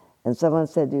 and someone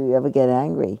said, do you ever get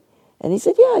angry? And he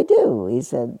said, yeah, I do. He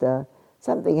said,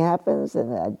 something happens,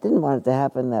 and I didn't want it to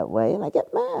happen that way, and I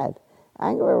get mad.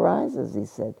 anger arises, he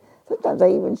said. Sometimes I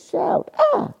even shout,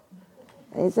 ah!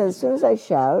 And he said, as soon as I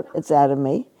shout, it's out of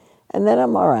me, and then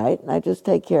I'm all right, and I just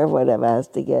take care of whatever has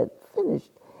to get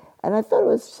finished. And I thought it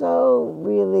was so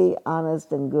really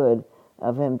honest and good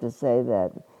of him to say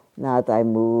that. Not I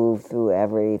move through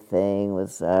everything with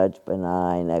such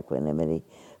benign equanimity,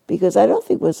 because I don't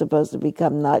think we're supposed to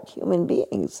become not human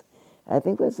beings. I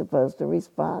think we're supposed to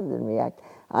respond and react.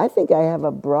 I think I have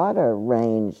a broader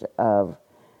range of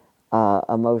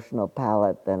emotional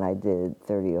palette than I did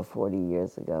 30 or 40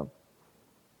 years ago,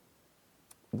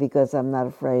 because I'm not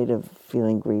afraid of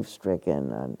feeling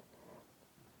grief-stricken. I'm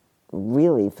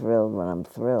really thrilled when I'm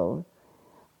thrilled.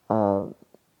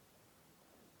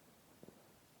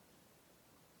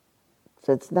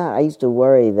 So it's not, I used to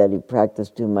worry that if you practice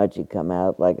too much, you come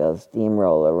out like a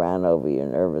steamroller ran over your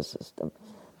nervous system.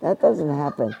 That doesn't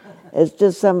happen. It's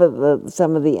just some of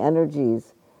the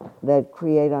energies that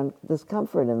create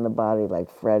discomfort in the body,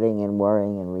 like fretting and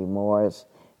worrying and remorse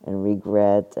and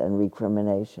regret and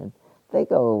recrimination. They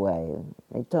go away.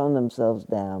 They tone themselves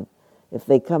down. If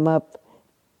they come up,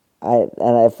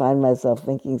 I find myself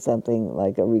thinking something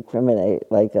like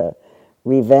like a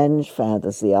revenge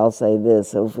fantasy. I'll say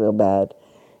this, he'll feel bad.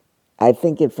 I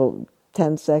think it for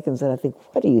 10 seconds and I think,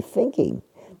 what are you thinking?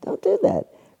 Don't do that,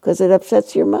 because it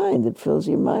upsets your mind. It fills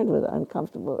your mind with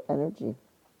uncomfortable energy.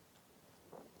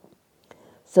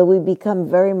 So we become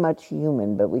very much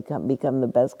human, but we become the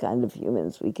best kind of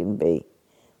humans we can be.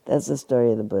 That's the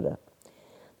story of the Buddha.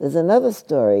 There's another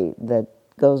story that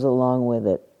goes along with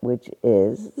it, which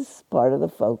is, this is part of the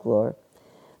folklore,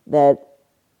 that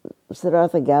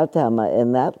Siddhartha Gautama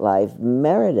in that life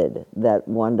merited that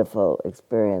wonderful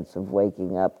experience of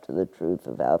waking up to the truth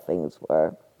of how things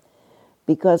were,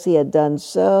 because he had done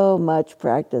so much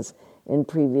practice in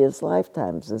previous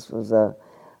lifetimes. This was a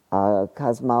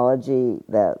cosmology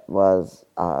that was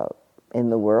in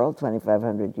the world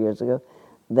 2,500 years ago,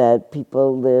 that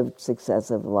people lived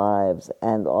successive lives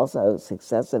and also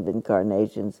successive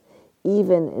incarnations,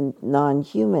 even in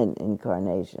non-human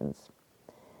incarnations.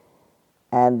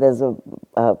 And there's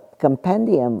a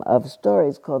compendium of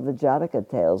stories called the Jataka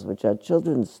Tales, which are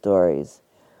children's stories,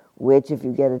 which if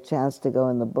you get a chance to go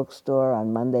in the bookstore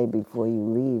on Monday before you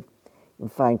leave, you'll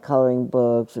find coloring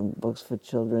books and books for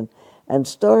children, and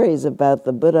stories about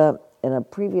the Buddha in a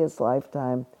previous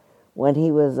lifetime when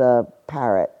he was a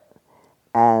parrot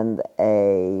and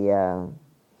a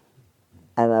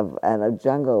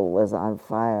jungle was on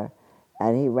fire.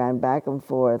 And he ran back and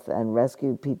forth and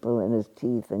rescued people in his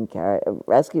teeth and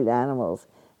rescued animals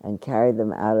and carried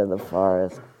them out of the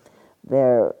forest.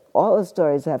 All the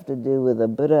stories have to do with a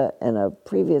Buddha in a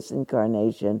previous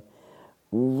incarnation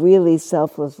really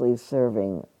selflessly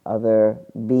serving other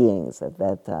beings at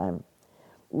that time,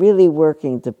 really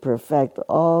working to perfect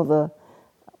all the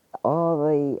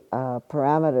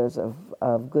parameters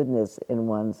of goodness in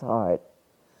one's heart,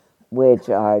 which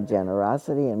are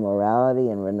generosity and morality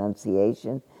and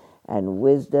renunciation and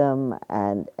wisdom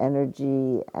and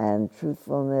energy and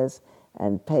truthfulness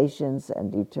and patience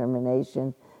and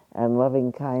determination and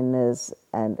loving kindness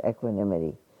and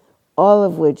equanimity, all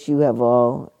of which you have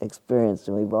all experienced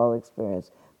and we've all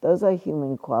experienced. Those are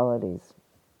human qualities.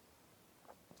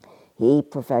 He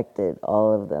perfected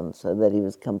all of them so that he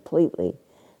was completely,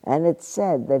 and it's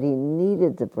said that he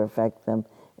needed to perfect them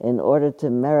in order to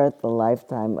merit the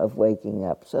lifetime of waking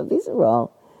up. So these are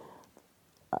all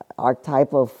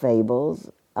archetypal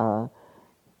fables. I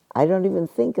don't even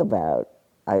think about.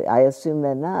 I assume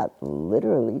they're not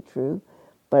literally true,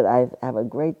 but I have a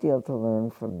great deal to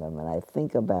learn from them, and I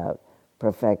think about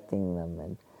perfecting them.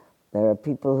 And there are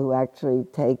people who actually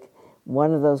take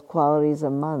one of those qualities a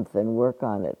month and work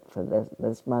on it. For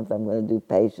this month I'm going to do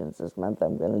patience, this month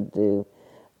I'm going to do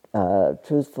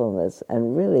truthfulness,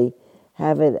 and really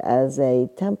have it as a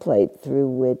template through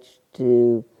which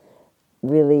to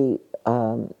really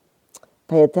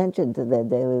pay attention to their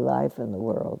daily life in the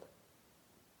world.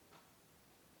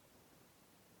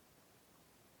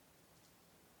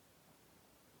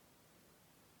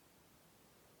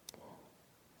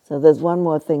 So there's one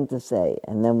more thing to say,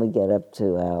 and then we get up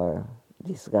to our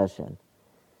discussion.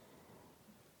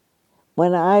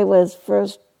 When I was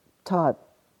first taught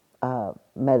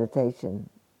meditation,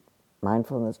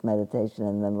 mindfulness meditation,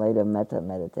 and then later metta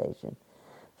meditation,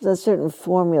 there's a certain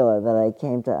formula that I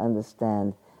came to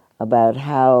understand about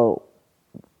how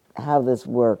this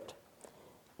worked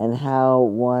and how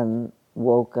one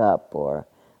woke up or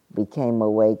became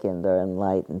awakened or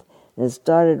enlightened. And it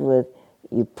started with,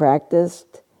 you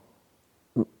practiced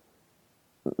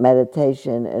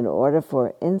meditation in order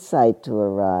for insight to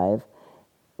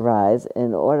rise,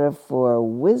 in order for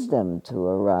wisdom to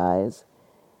arise,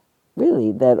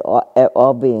 really that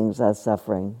all beings are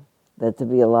suffering, that to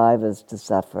be alive is to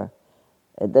suffer.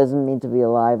 It doesn't mean to be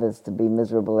alive is to be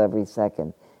miserable every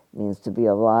second. It means to be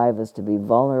alive is to be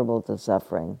vulnerable to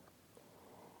suffering,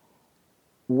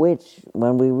 which,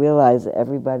 when we realize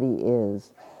everybody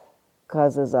is,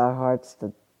 causes our hearts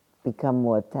to become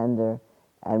more tender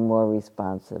and more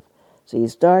responsive. So you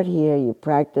start here, you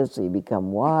practice, so you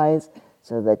become wise,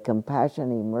 so that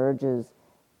compassion emerges,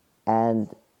 and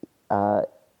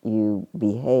you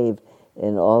behave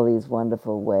in all these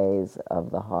wonderful ways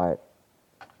of the heart.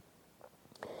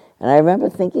 And I remember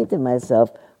thinking to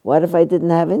myself, what if I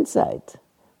didn't have insight?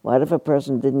 What if a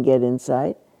person didn't get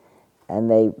insight,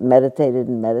 and they meditated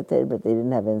and meditated, but they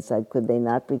didn't have insight? Could they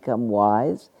not become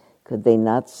wise? Could they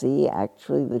not see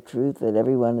actually the truth that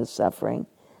everyone is suffering,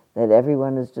 that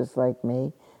everyone is just like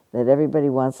me, that everybody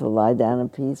wants to lie down in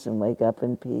peace and wake up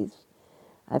in peace?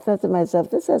 I thought to myself,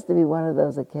 this has to be one of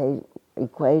those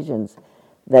equations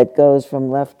that goes from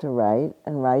left to right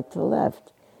and right to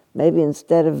left. Maybe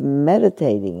instead of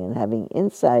meditating and having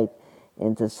insight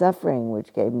into suffering,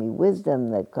 which gave me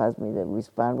wisdom that caused me to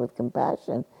respond with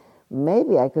compassion,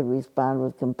 maybe I could respond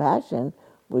with compassion,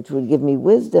 which would give me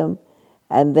wisdom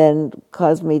and then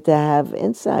cause me to have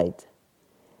insight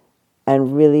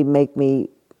and really make me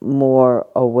more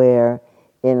aware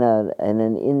in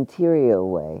an interior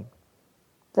way.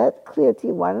 Is that clear to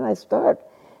you? Why don't I start?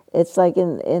 It's like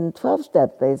in 12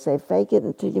 steps, they say, fake it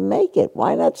until you make it.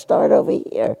 Why not start over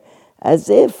here? As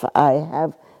if I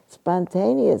have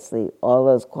spontaneously all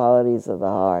those qualities of the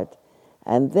heart.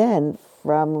 And then,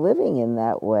 from living in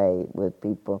that way with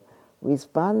people,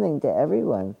 responding to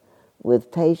everyone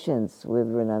with patience, with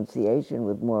renunciation,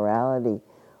 with morality,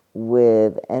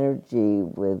 with energy,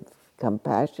 with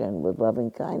compassion, with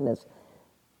loving kindness,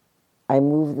 I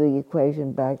move the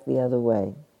equation back the other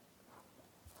way.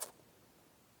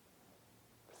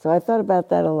 So I thought about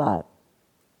that a lot.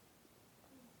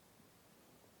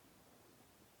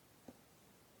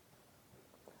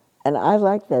 And I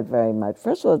like that very much.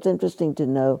 First of all, it's interesting to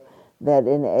know that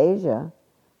in Asia,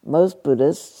 most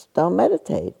Buddhists don't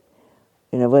meditate.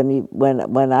 You know,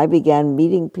 when I began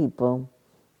meeting people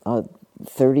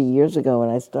 30 years ago when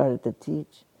I started to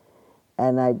teach,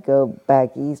 and I'd go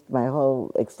back east, my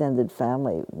whole extended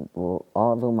family, all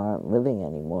of whom aren't living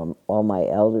anymore, all my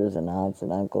elders and aunts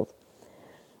and uncles,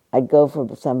 I'd go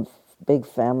for some big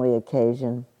family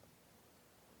occasion,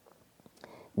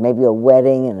 maybe a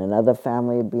wedding, and another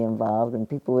family would be involved, and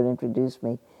people would introduce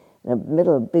me in the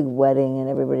middle of a big wedding, and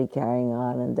everybody carrying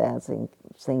on and dancing,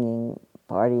 singing,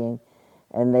 partying,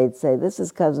 and they'd say, "This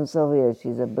is Cousin Sylvia,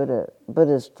 she's a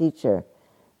Buddhist teacher."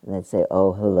 And they'd say,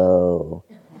 "Oh, hello."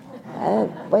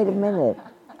 Wait a minute.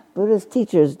 Buddhist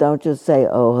teachers don't just say,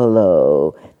 "Oh,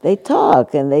 hello." They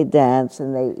talk, and they dance,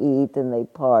 and they eat, and they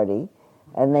party,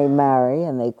 and they marry,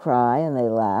 and they cry, and they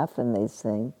laugh, and they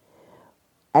sing.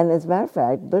 And as a matter of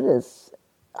fact, Buddhists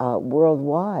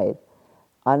worldwide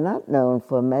are not known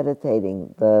for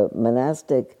meditating. The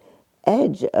monastic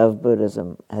edge of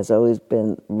Buddhism has always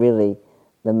been really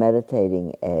the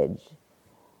meditating edge.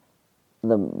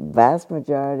 The vast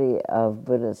majority of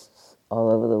Buddhists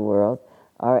all over the world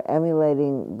are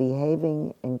emulating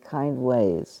behaving in kind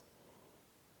ways,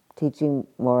 teaching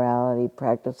morality,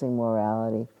 practicing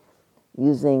morality,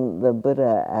 using the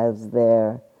Buddha as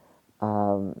their,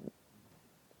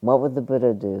 what would the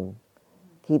Buddha do?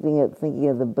 Thinking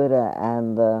of the Buddha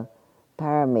and the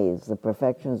paramis, the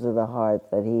perfections of the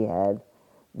heart that he had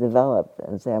developed,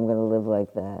 and say, I'm going to live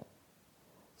like that.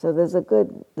 So there's a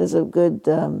good,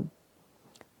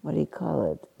 what do you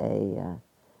call it?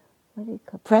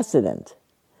 Precedent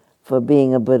for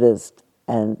being a Buddhist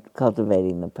and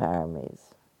cultivating the paramis.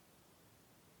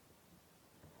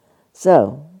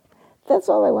 So, that's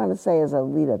all I want to say as a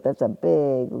lead-up. That's a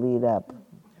big lead-up,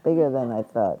 bigger than I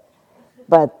thought.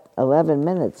 But 11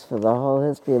 minutes for the whole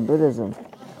history of Buddhism.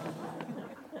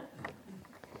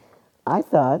 I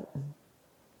thought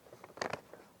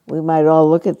we might all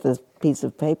look at this piece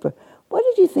of paper. What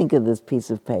did you think of this piece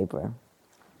of paper?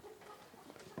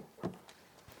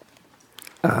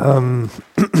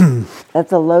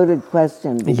 That's a loaded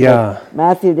question. Yeah.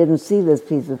 Matthew didn't see this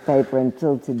piece of paper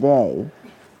until today.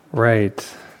 Right.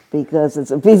 Because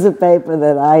it's a piece of paper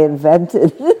that I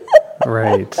invented.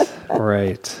 Right.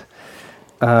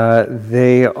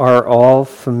 They are all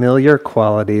familiar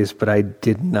qualities, but I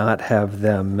did not have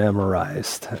them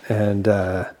memorized, and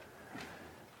they're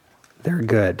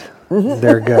good.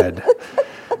 They're good.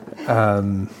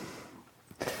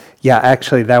 Yeah,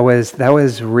 actually, that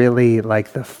was really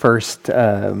like the first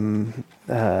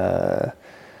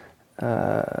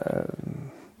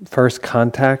first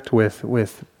contact with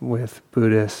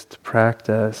Buddhist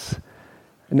practice,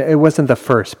 and it wasn't the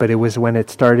first, but it was when it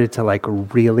started to like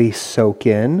really soak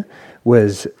in,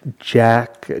 was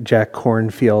Jack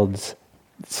Kornfield's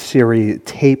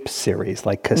tape series,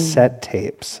 like cassette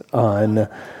tapes on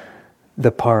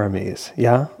the Paramis.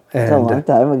 Yeah, and it's a long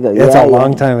time ago. It's a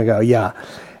long time ago. Yeah,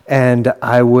 and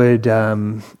I would,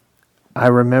 I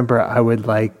remember I would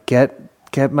like get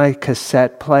my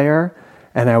cassette player,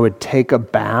 and I would take a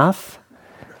bath,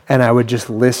 and I would just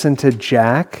listen to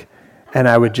Jack, and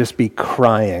I would just be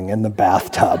crying in the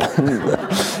bathtub.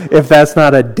 If that's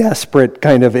not a desperate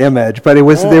kind of image, but there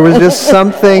was just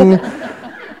something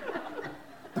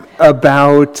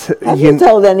about... Have you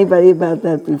told anybody about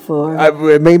that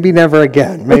before? Maybe never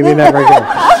again. Maybe never again.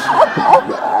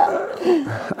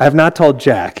 I've not told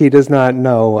Jack. He does not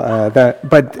know that.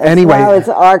 But anyway... Now it's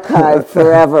archived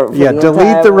forever. Yeah,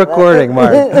 delete the recording,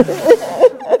 Mark.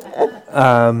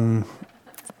 I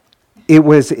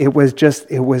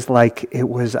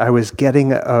was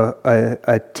getting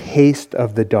a taste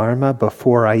of the Dharma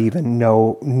before I even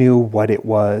knew what it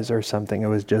was or something. It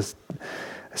was just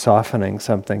softening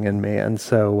something in me, and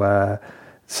so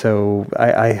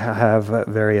I have a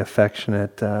very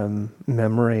affectionate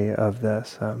memory of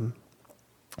this.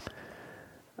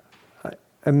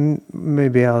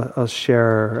 Maybe I'll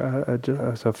share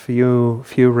just a few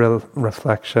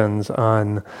reflections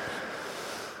on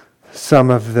some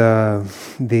of the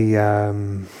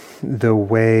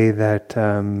way that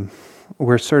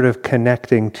we're sort of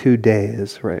connecting 2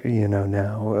 days, right?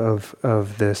 Now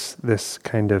of this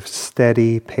kind of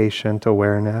steady, patient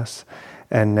awareness,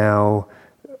 and now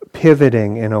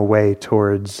pivoting in a way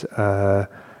towards the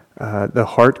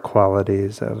heart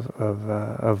qualities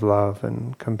of love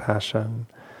and compassion.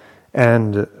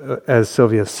 And as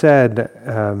Sylvia said,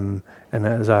 and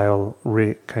as I'll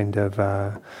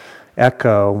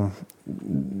echo,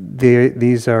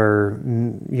 these are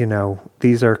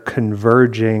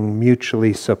converging,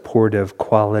 mutually supportive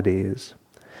qualities.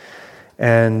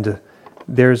 And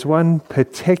there's one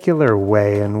particular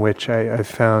way in which I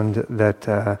found that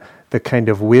the kind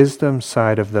of wisdom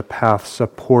side of the path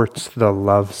supports the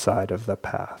love side of the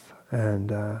path.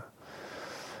 And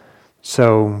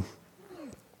so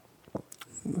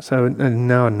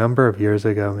now a number of years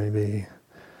ago, maybe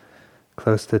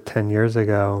close to 10 years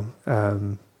ago,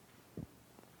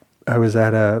 I was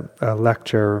at a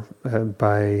lecture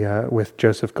with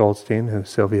Joseph Goldstein, who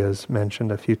Sylvia's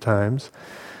mentioned a few times.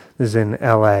 This is in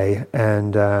LA,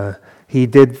 and he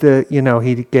did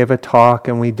he gave a talk,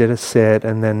 and we did a sit,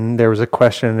 and then there was a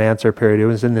question and answer period. It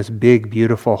was in this big,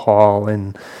 beautiful hall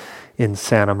in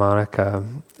Santa Monica,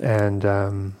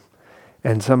 and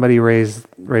somebody raised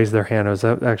their hand. It was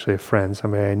actually a friend,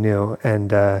 somebody I knew,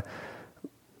 and a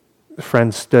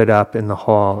friend stood up in the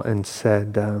hall and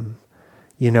said,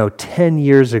 10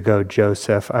 years ago,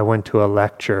 Joseph, I went to a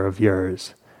lecture of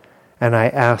yours, and I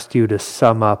asked you to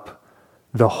sum up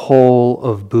the whole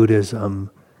of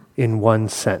Buddhism in one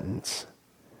sentence.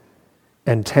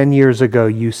 And 10 years ago,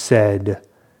 you said,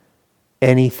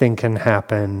 anything can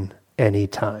happen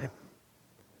anytime.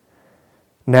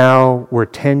 Now we're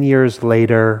 10 years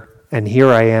later, and here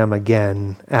I am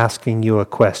again asking you a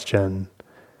question.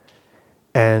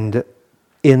 And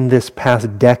in this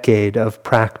past decade of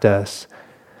practice,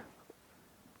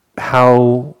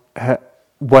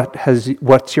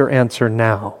 what's your answer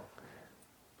now?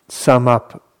 Sum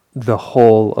up the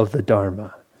whole of the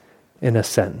Dharma in a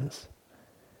sentence.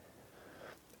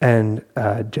 And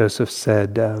Joseph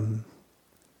said,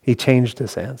 he changed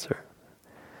his answer.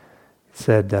 He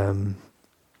said,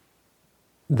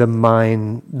 the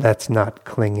mind that's not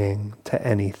clinging to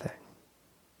anything.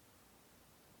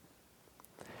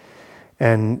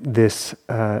 And this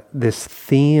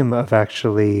theme of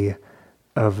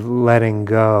letting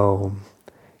go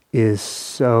is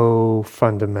so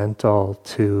fundamental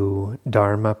to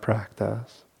Dharma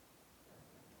practice.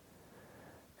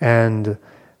 And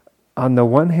on the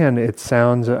one hand, it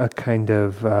sounds a kind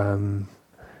of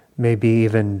maybe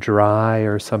even dry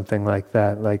or something like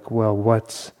that. Like, well,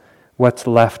 what's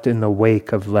left in the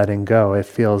wake of letting go? It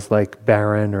feels like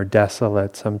barren or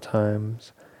desolate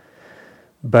sometimes.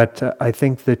 But I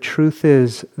think the truth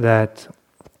is that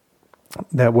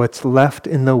what's left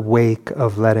in the wake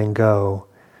of letting go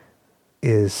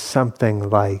is something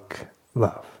like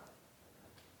love.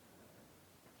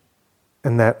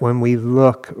 And that when we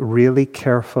look really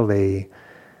carefully,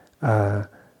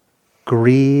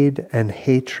 greed and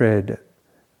hatred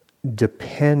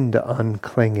depend on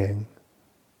clinging.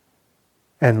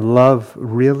 And love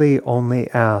really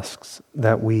only asks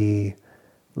that we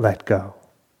let go.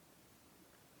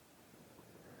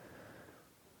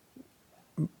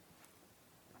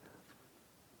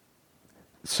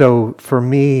 So for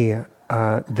me,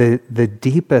 the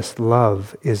deepest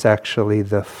love is actually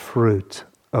the fruit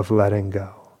of letting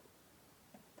go.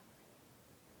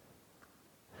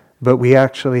 But we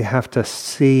actually have to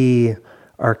see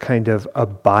our kind of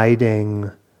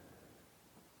abiding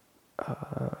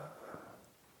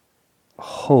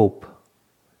hope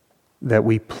that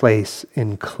we place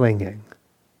in clinging.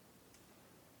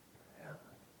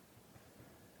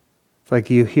 It's like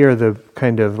you hear the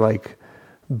kind of like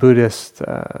Buddhist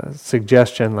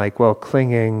suggestion, like, well,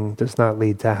 clinging does not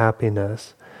lead to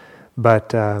happiness,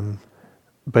 but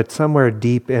somewhere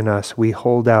deep in us we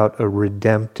hold out a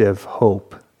redemptive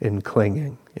hope in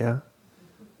clinging, yeah?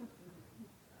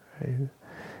 Right?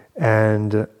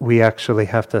 And we actually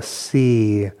have to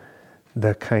see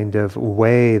the kind of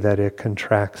way that it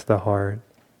contracts the heart.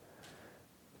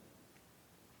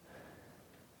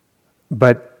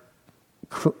 But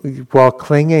while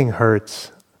clinging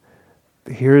hurts,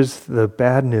 here's the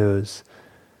bad news.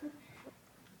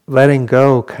 Letting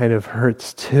go kind of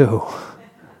hurts too.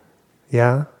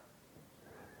 Yeah?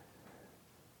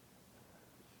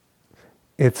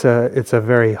 It's a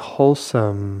very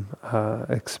wholesome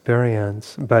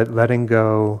experience, but letting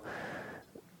go,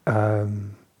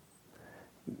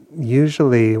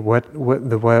 usually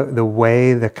the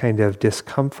way the kind of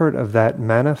discomfort of that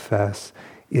manifests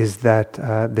is that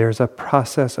there's a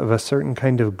process of a certain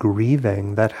kind of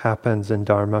grieving that happens in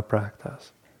Dharma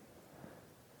practice.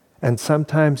 And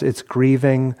sometimes it's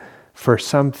grieving for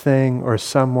something or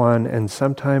someone, and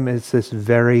sometimes it's this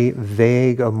very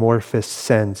vague, amorphous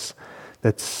sense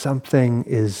that something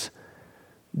is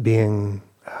being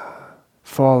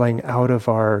falling out of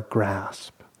our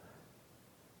grasp.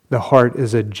 The heart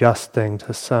is adjusting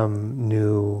to some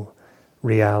new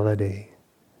reality.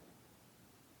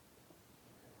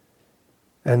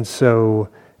 And so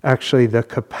actually the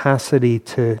capacity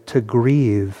to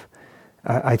grieve,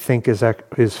 I think,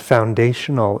 is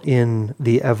foundational in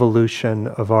the evolution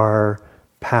of our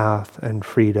path and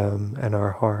freedom and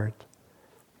our heart.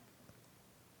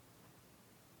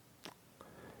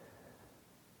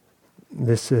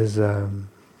 This is Andy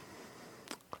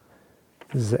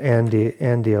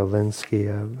Olinsky,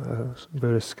 a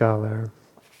Buddhist scholar,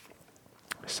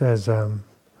 says,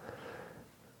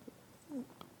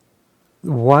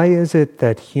 why is it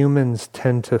that humans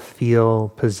tend to feel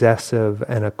possessive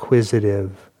and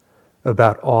acquisitive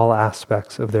about all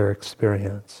aspects of their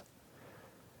experience?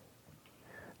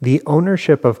 The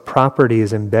ownership of property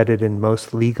is embedded in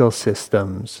most legal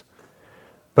systems,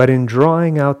 but in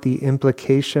drawing out the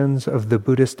implications of the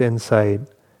Buddhist insight,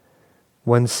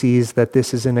 one sees that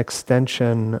this is an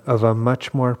extension of a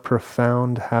much more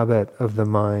profound habit of the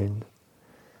mind.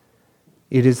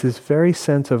 It is this very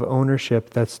sense of ownership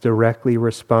that's directly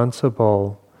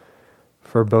responsible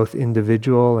for both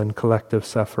individual and collective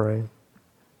suffering.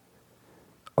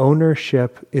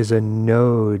 Ownership is a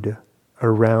node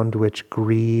around which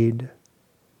greed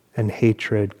and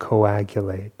hatred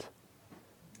coagulate,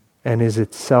 and is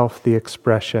itself the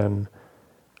expression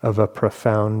of a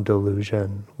profound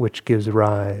delusion which gives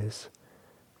rise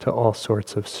to all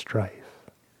sorts of strife.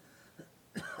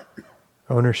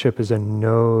 Ownership is a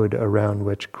node around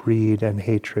which greed and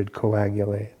hatred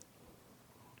coagulate.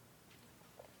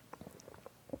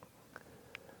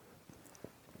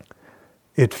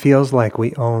 It feels like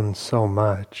we own so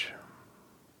much.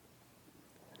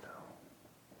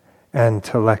 And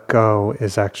to let go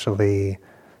is actually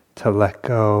to let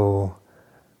go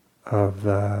of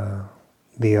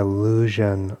the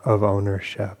illusion of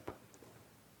ownership.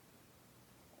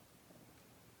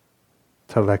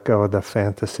 To let go of the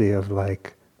fantasy of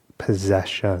like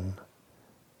possession.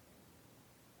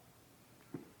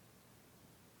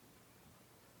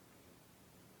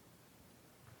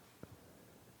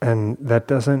 And that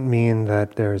doesn't mean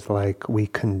that there's like we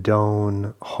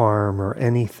condone harm or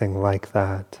anything like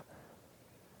that.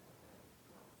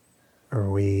 Or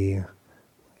we,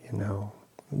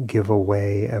 give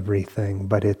away everything,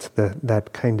 but it's that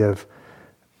kind of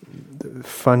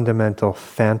fundamental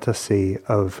fantasy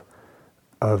of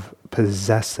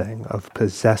possessing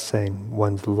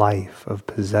one's life, of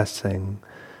possessing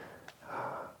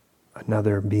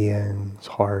another being's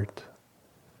heart.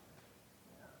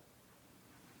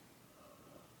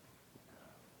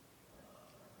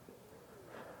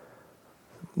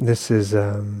 This is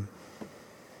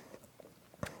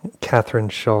Catherine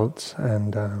Schultz,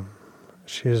 and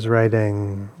she's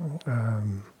writing,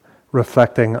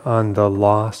 reflecting on the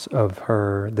loss of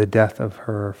the death of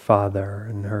her father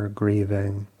and her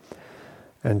grieving.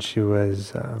 And she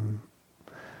was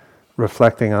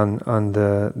reflecting on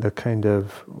the kind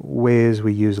of ways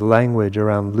we use language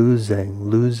around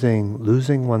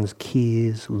losing one's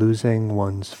keys, losing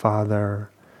one's father.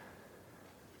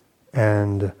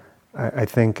 And I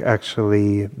think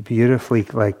actually beautifully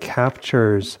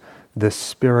captures the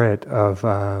spirit of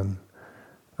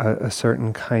a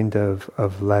certain kind of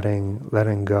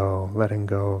letting go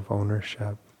of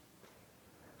ownership.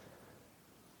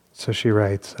 So she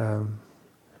writes,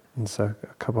 it's a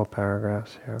couple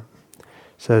paragraphs here.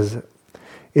 Says,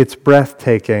 it's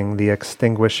breathtaking, the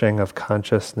extinguishing of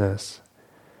consciousness,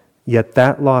 yet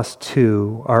that loss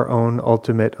too, our own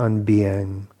ultimate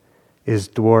unbeing, is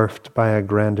dwarfed by a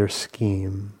grander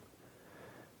scheme.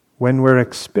 When we're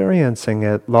experiencing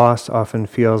it, loss often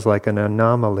feels like an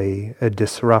anomaly, a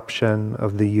disruption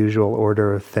of the usual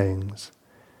order of things.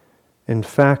 In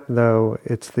fact, though,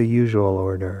 it's the usual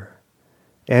order.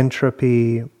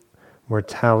 Entropy,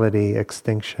 mortality,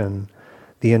 extinction,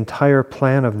 the entire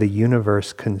plan of the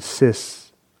universe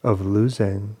consists of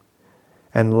losing,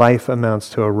 and life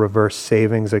amounts to a reverse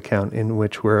savings account in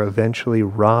which we're eventually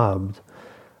robbed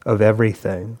of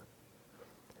everything.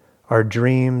 Our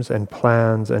dreams and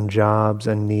plans and jobs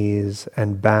and knees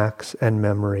and backs and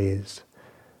memories,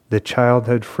 the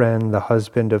childhood friend, the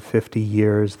husband of 50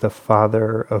 years, the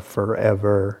father of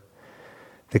forever,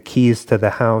 the keys to the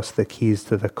house, the keys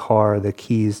to the car, the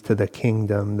keys to the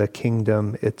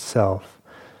kingdom itself.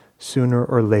 Sooner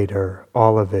or later,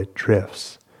 all of it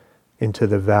drifts into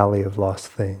the valley of lost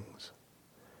things.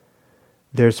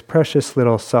 There's precious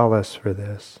little solace for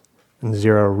this, and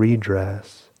zero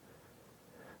redress.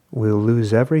 We'll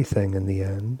lose everything in the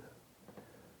end.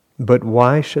 But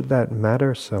why should that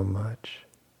matter so much?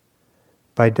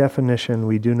 By definition,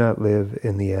 we do not live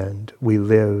in the end. We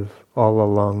live all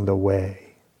along the way.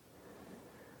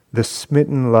 The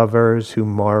smitten lovers who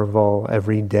marvel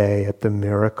every day at the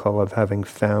miracle of having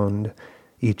found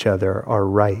each other are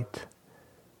right.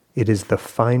 It is the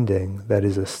finding that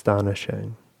is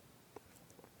astonishing.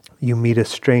 You meet a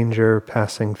stranger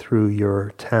passing through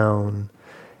your town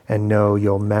and know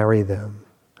you'll marry them.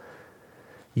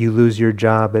 You lose your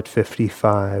job at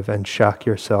 55 and shock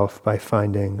yourself by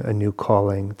finding a new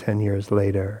calling 10 years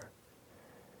later.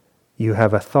 You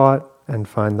have a thought and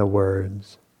find the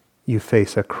words. You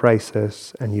face a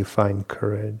crisis and you find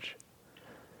courage.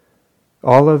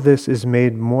 All of this is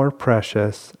made more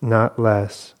precious, not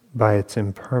less, by its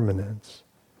impermanence.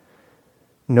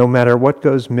 No matter what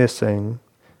goes missing,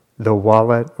 the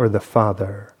wallet or the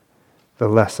father, the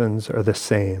lessons are the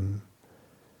same.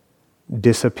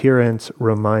 Disappearance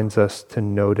reminds us to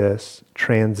notice,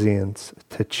 transience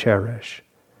to cherish,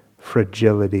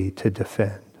 fragility to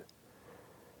defend.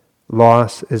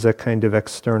 Loss is a kind of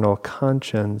external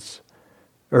conscience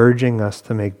urging us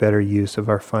to make better use of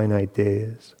our finite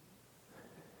days.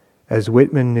 As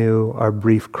Whitman knew, our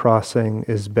brief crossing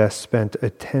is best spent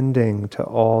attending to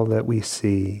all that we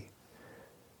see,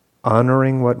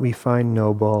 honoring what we find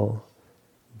noble,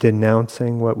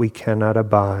 denouncing what we cannot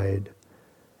abide,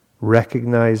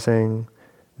 recognizing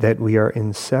that we are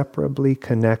inseparably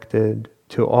connected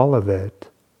to all of it,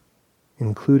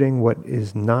 including what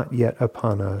is not yet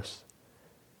upon us,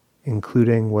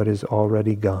 including what is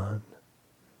already gone.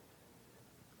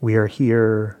 We are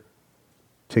here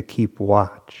to keep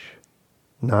watch,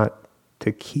 not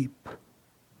to keep.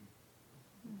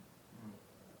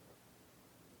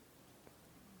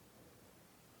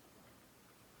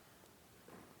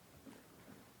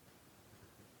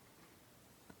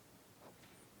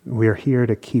 We're here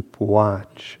to keep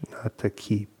watch, not to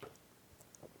keep.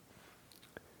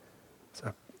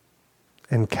 It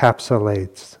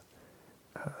encapsulates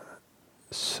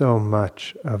so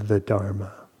much of the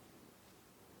Dharma.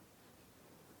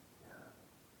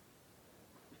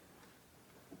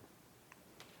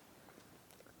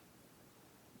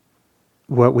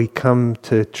 What we come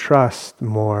to trust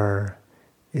more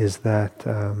is that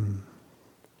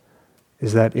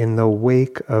in the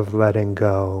wake of letting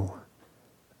go,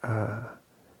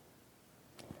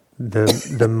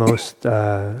 the most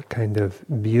kind of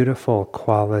beautiful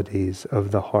qualities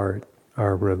of the heart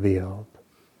are revealed.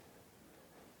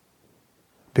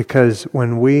 Because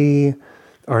when we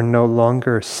are no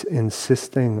longer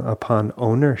insisting upon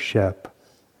ownership,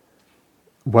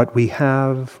 what we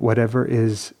have, whatever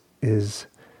is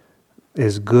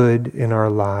good in our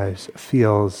lives,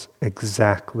 feels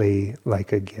exactly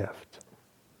like a gift.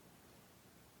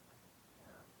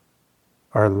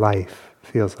 Our life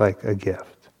feels like a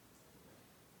gift.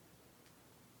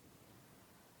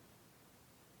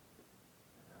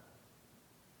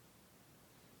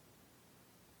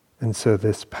 And so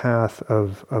this path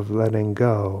of letting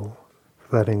go,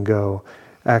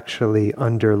 actually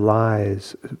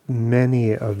underlies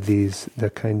many of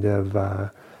the kind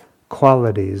of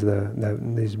qualities,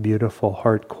 these beautiful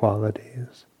heart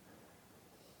qualities.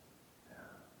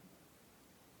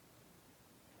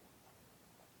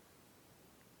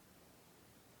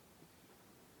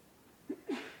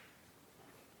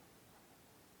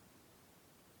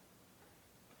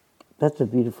 That's a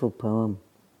beautiful poem.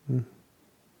 Mm.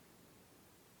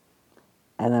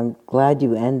 And I'm glad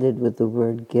you ended with the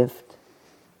word gift,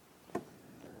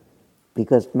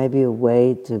 because maybe a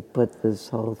way to put this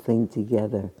whole thing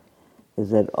together is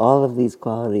that all of these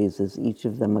qualities is each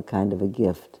of them a kind of a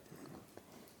gift.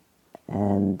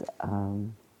 And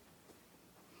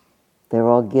they're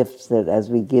all gifts that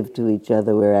as we give to each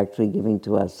other, we're actually giving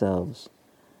to ourselves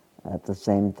at the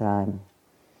same time.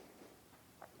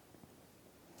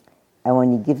 And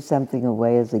when you give something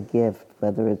away as a gift,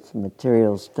 whether it's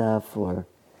material stuff or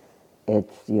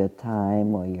it's your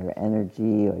time or your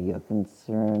energy or your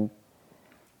concern,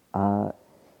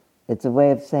 it's a way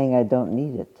of saying, I don't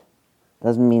need it.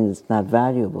 Doesn't mean it's not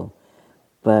valuable,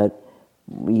 but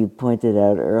you pointed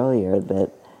out earlier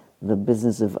that the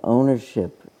business of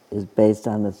ownership is based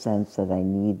on the sense that I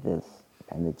need this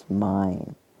and it's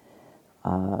mine.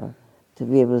 To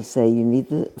be able to say, you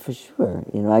need it for sure,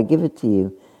 I give it to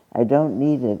you. I don't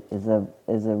need it is a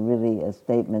really a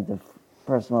statement of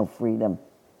personal freedom.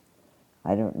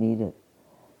 I don't need it.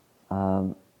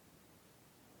 I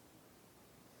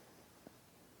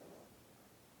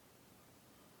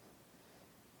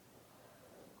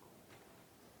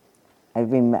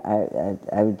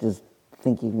was just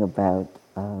thinking about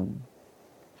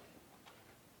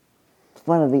it's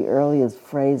one of the earliest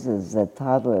phrases that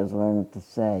toddlers learn to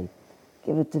say.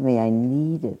 Give it to me, I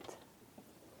need it.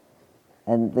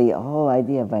 And the whole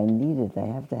idea of I need it, I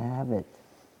have to have it.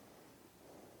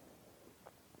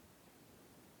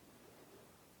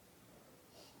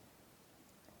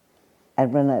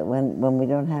 And when we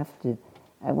don't have to,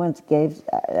 I once gave,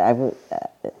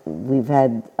 we've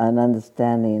had an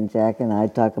understanding, and Jack and I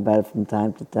talk about it from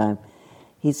time to time.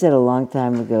 He said a long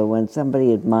time ago, when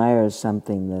somebody admires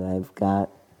something that I've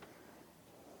got,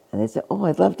 and they say, oh,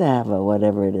 I'd love to have a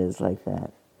whatever it is like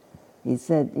that. He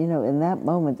said, in that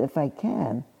moment, if I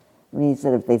can, he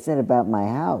said, if they said about my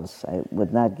house, I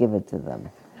would not give it to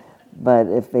them. But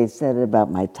if they said it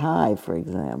about my tie, for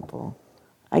example,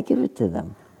 I give it to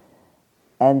them.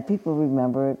 And people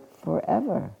remember it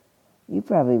forever. You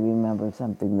probably remember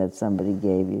something that somebody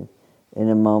gave you in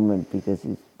a moment because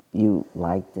you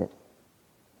liked it.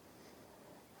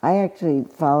 I actually,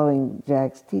 following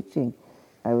Jack's teaching,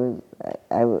 I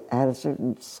had a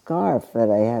certain scarf that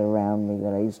I had around me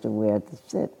that I used to wear to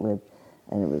sit with,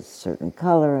 and it was a certain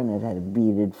color, and it had a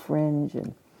beaded fringe,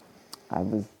 and I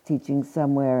was teaching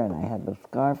somewhere, and I had the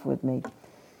scarf with me,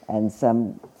 and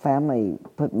some family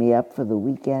put me up for the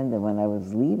weekend, and when I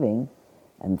was leaving,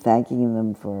 and thanking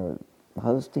them for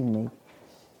hosting me,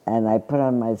 and I put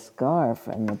on my scarf,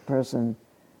 and the person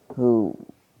who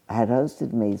had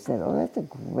hosted me said, oh, that's a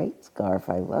great scarf,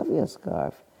 I love your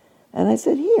scarf. And I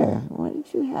said, here, why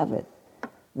don't you have it?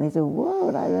 And they said, whoa,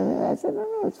 I said,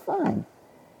 no, it's fine.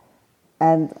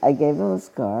 And I gave them a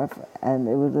scarf, and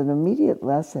it was an immediate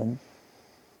lesson.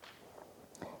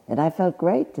 And I felt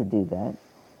great to do that.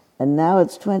 And now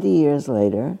it's 20 years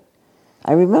later.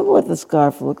 I remember what the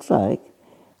scarf looks like.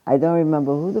 I don't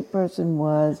remember who the person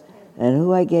was and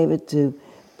who I gave it to,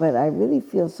 but I really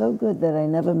feel so good that I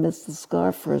never missed the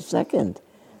scarf for a second.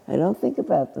 I don't think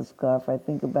about the scarf, I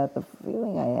think about the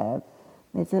feeling I had.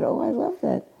 And they said, oh, I love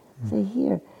that. Say,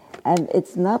 here. And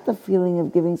it's not the feeling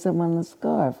of giving someone the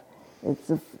scarf. It's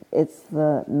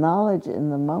the knowledge in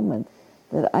the moment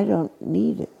that I don't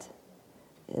need it.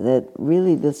 That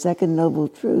really the second noble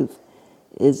truth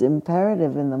is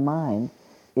imperative in the mind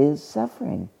is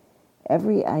suffering.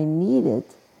 Every I need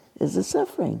it is a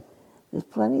suffering. There's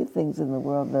plenty of things in the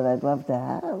world that I'd love to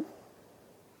have.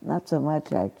 Not so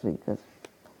much, actually, but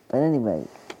anyway,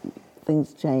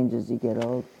 things change as you get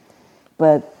old.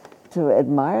 But to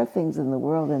admire things in the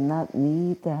world and not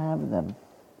need to have them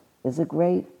is a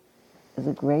great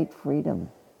freedom.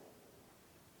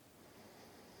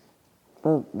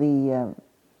 The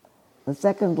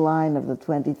second line of the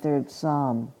 23rd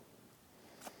Psalm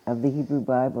of the Hebrew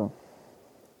Bible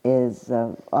is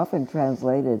often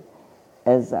translated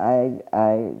as I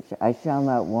shall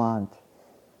not want.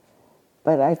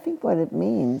 But I think what it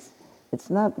means, it's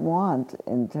not want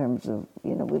in terms of,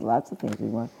 with lots of things we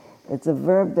want. It's a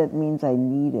verb that means I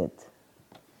need it.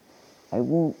 I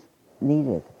won't need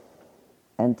it.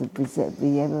 And to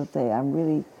be able to say, I'm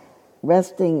really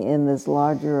resting in this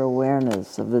larger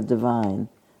awareness of the divine.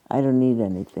 I don't need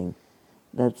anything.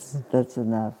 That's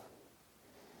enough.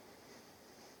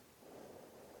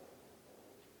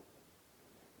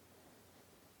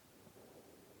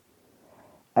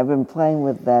 I've been playing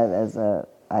with that as a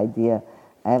idea.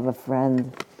 I have a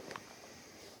friend,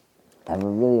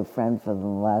 really a friend for the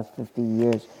last 50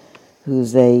 years,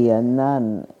 who's a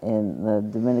nun in the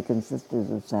Dominican Sisters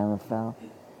of San Rafael.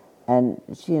 And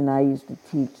she and I used to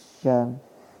teach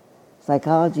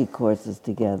psychology courses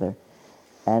together.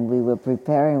 And we were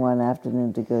preparing one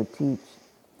afternoon to go teach.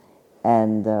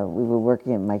 And we were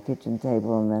working at my kitchen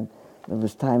table, and then it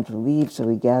was time to leave, so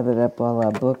we gathered up all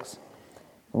our books.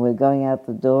 And we were going out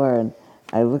the door, and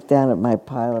I looked down at my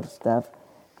pile of stuff,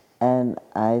 and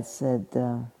I said,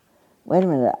 wait a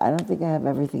minute, I don't think I have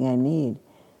everything I need.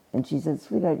 And she said,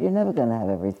 sweetheart, you're never going to have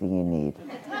everything you need.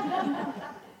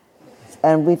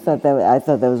 And I thought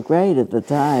that was great at the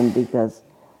time, because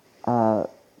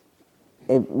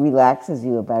it relaxes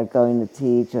you about going to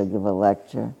teach or give a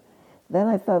lecture. Then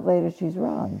I thought later she's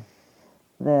wrong,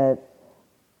 that,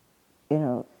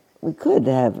 we could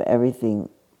have everything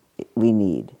we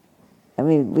need. I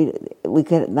mean, we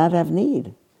could not have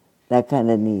need, that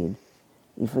kind of need.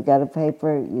 If we got a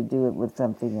paper, you do it with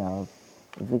something else.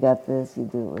 If we got this, you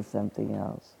do it with something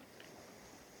else.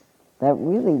 That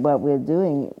really what we're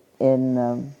doing in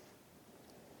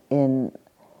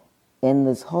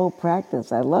this whole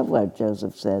practice. I love what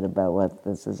Joseph said about what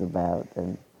this is about,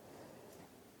 and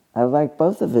I like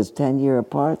both of his 10-year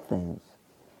apart things.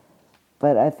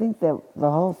 But I think that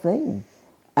the whole thing,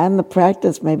 and the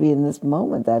practice, maybe in this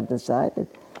moment I've decided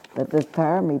that this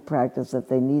parami practice that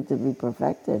they need to be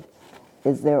perfected,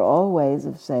 is they're all ways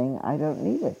of saying, I don't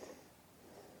need it.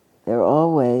 They're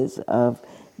all ways of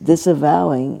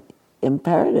disavowing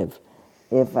imperative.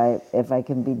 If I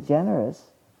can be generous,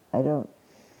 I don't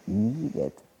need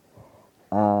it.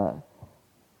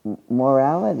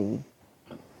 Morality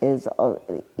is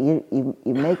you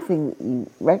make things, you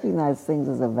recognize things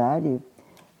as a value,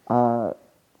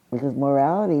 because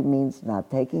morality means not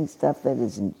taking stuff that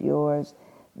isn't yours,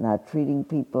 not treating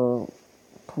people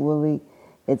poorly.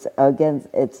 It's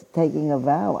taking a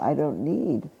vow. I don't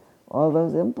need all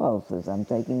those impulses. I'm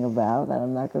taking a vow that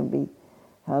I'm not going to be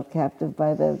held captive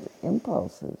by those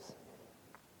impulses.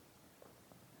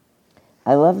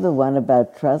 I love the one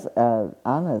about trust,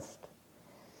 honest.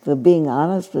 For being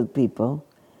honest with people,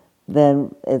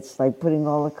 then it's like putting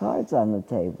all the cards on the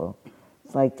table.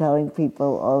 It's like telling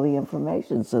people all the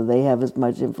information so they have as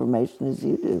much information as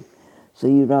you do, so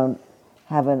you don't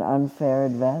have an unfair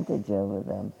advantage over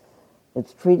them.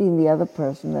 It's treating the other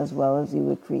person as well as you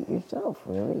would treat yourself,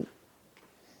 really.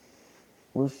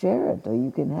 We'll share it, or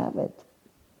you can have it.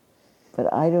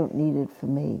 But I don't need it for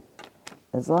me.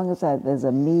 As long as there's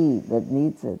a me that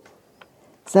needs it.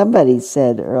 Somebody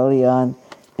said early on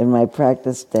in my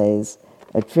practice days,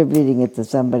 attributing it to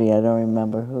somebody, I don't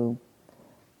remember who,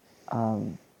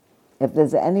 if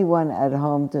there's anyone at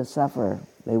home to suffer,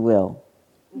 they will.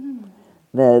 Mm-hmm.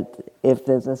 That if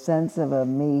there's a sense of a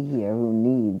me here who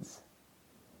needs,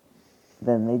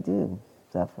 then they do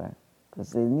suffer,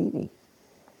 because they're needy.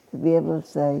 To be able to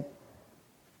say,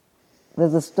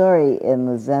 there's a story in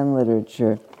the Zen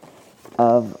literature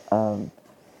of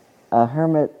a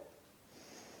hermit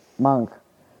monk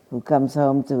who comes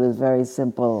home to his very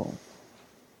simple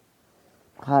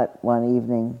hut one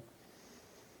evening,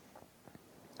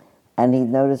 and he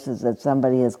notices that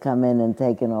somebody has come in and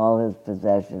taken all his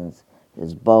possessions,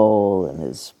 his bowl and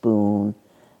his spoon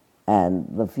and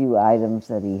the few items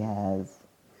that he has,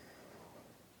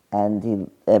 and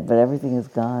but everything is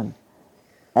gone.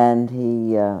 And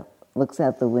he looks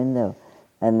out the window,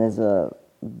 and there's a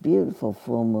beautiful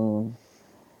full moon,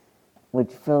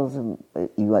 which fills him.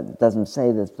 It doesn't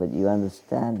say this, but you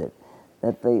understand it,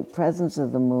 that the presence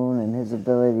of the moon and his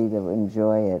ability to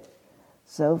enjoy it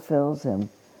so fills him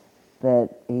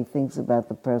that he thinks about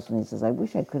the person. He says, I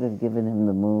wish I could have given him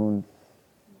the moon.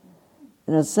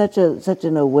 Such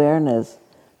an awareness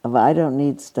of I don't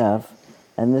need stuff,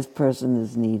 and this person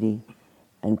is needy,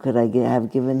 and could I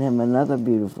have given him another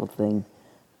beautiful thing,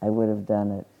 I would have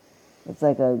done it. It's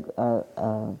like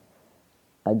a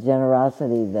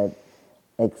generosity that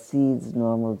exceeds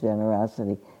normal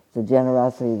generosity. It's a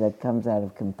generosity that comes out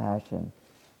of compassion.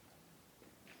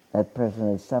 That person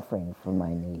is suffering for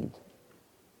my need.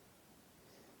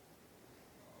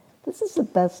 This is the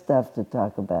best stuff to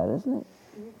talk about, isn't it?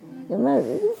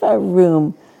 If a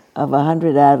room of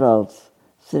 100 adults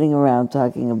sitting around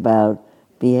talking about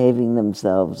behaving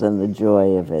themselves and the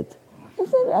joy of it.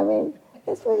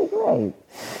 It's really great.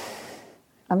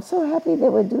 I'm so happy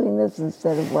that we're doing this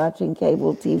instead of watching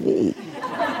cable TV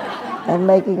and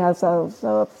making ourselves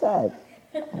so upset.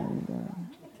 And,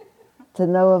 to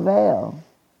no avail.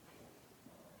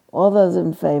 All those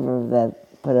in favor of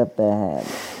that, put up their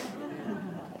hands.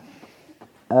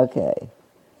 Okay.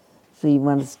 So you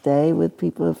want to stay with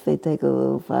people if they take a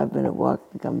little 5-minute walk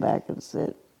and come back and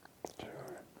sit? Sure.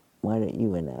 Why don't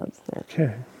you announce that?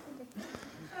 Okay.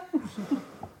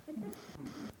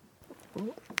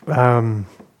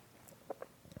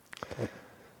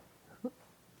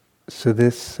 So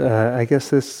this, I guess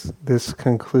this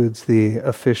concludes the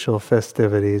official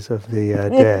festivities of the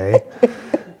day.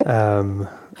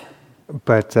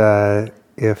 But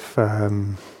if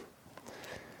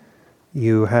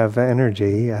you have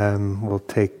energy, we'll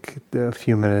take a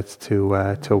few minutes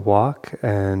to walk,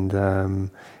 and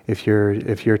if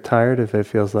you're tired, if it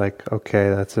feels like okay,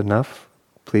 that's enough,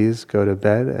 please go to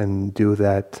bed and do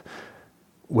that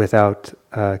without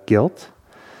guilt.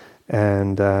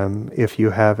 And if you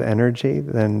have energy,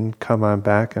 then come on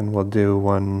back, and we'll do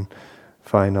one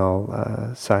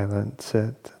final silent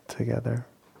sit together.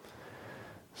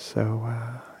 So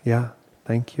yeah,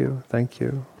 thank you.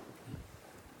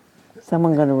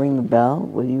 Someone going to ring the bell?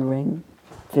 Will you ring?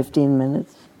 15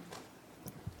 minutes?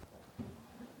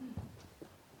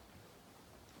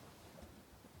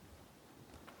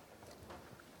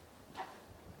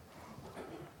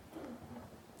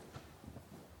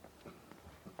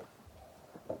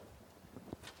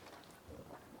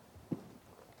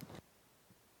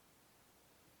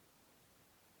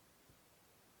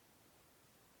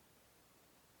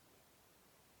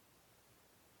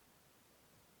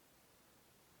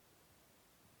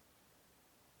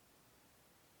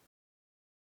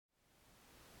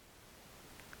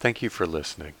 Thank you for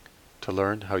listening. To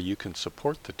learn how you can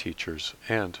support the teachers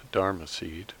and Dharma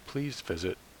Seed, please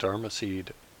visit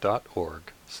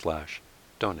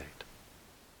dharmaseed.org/donate.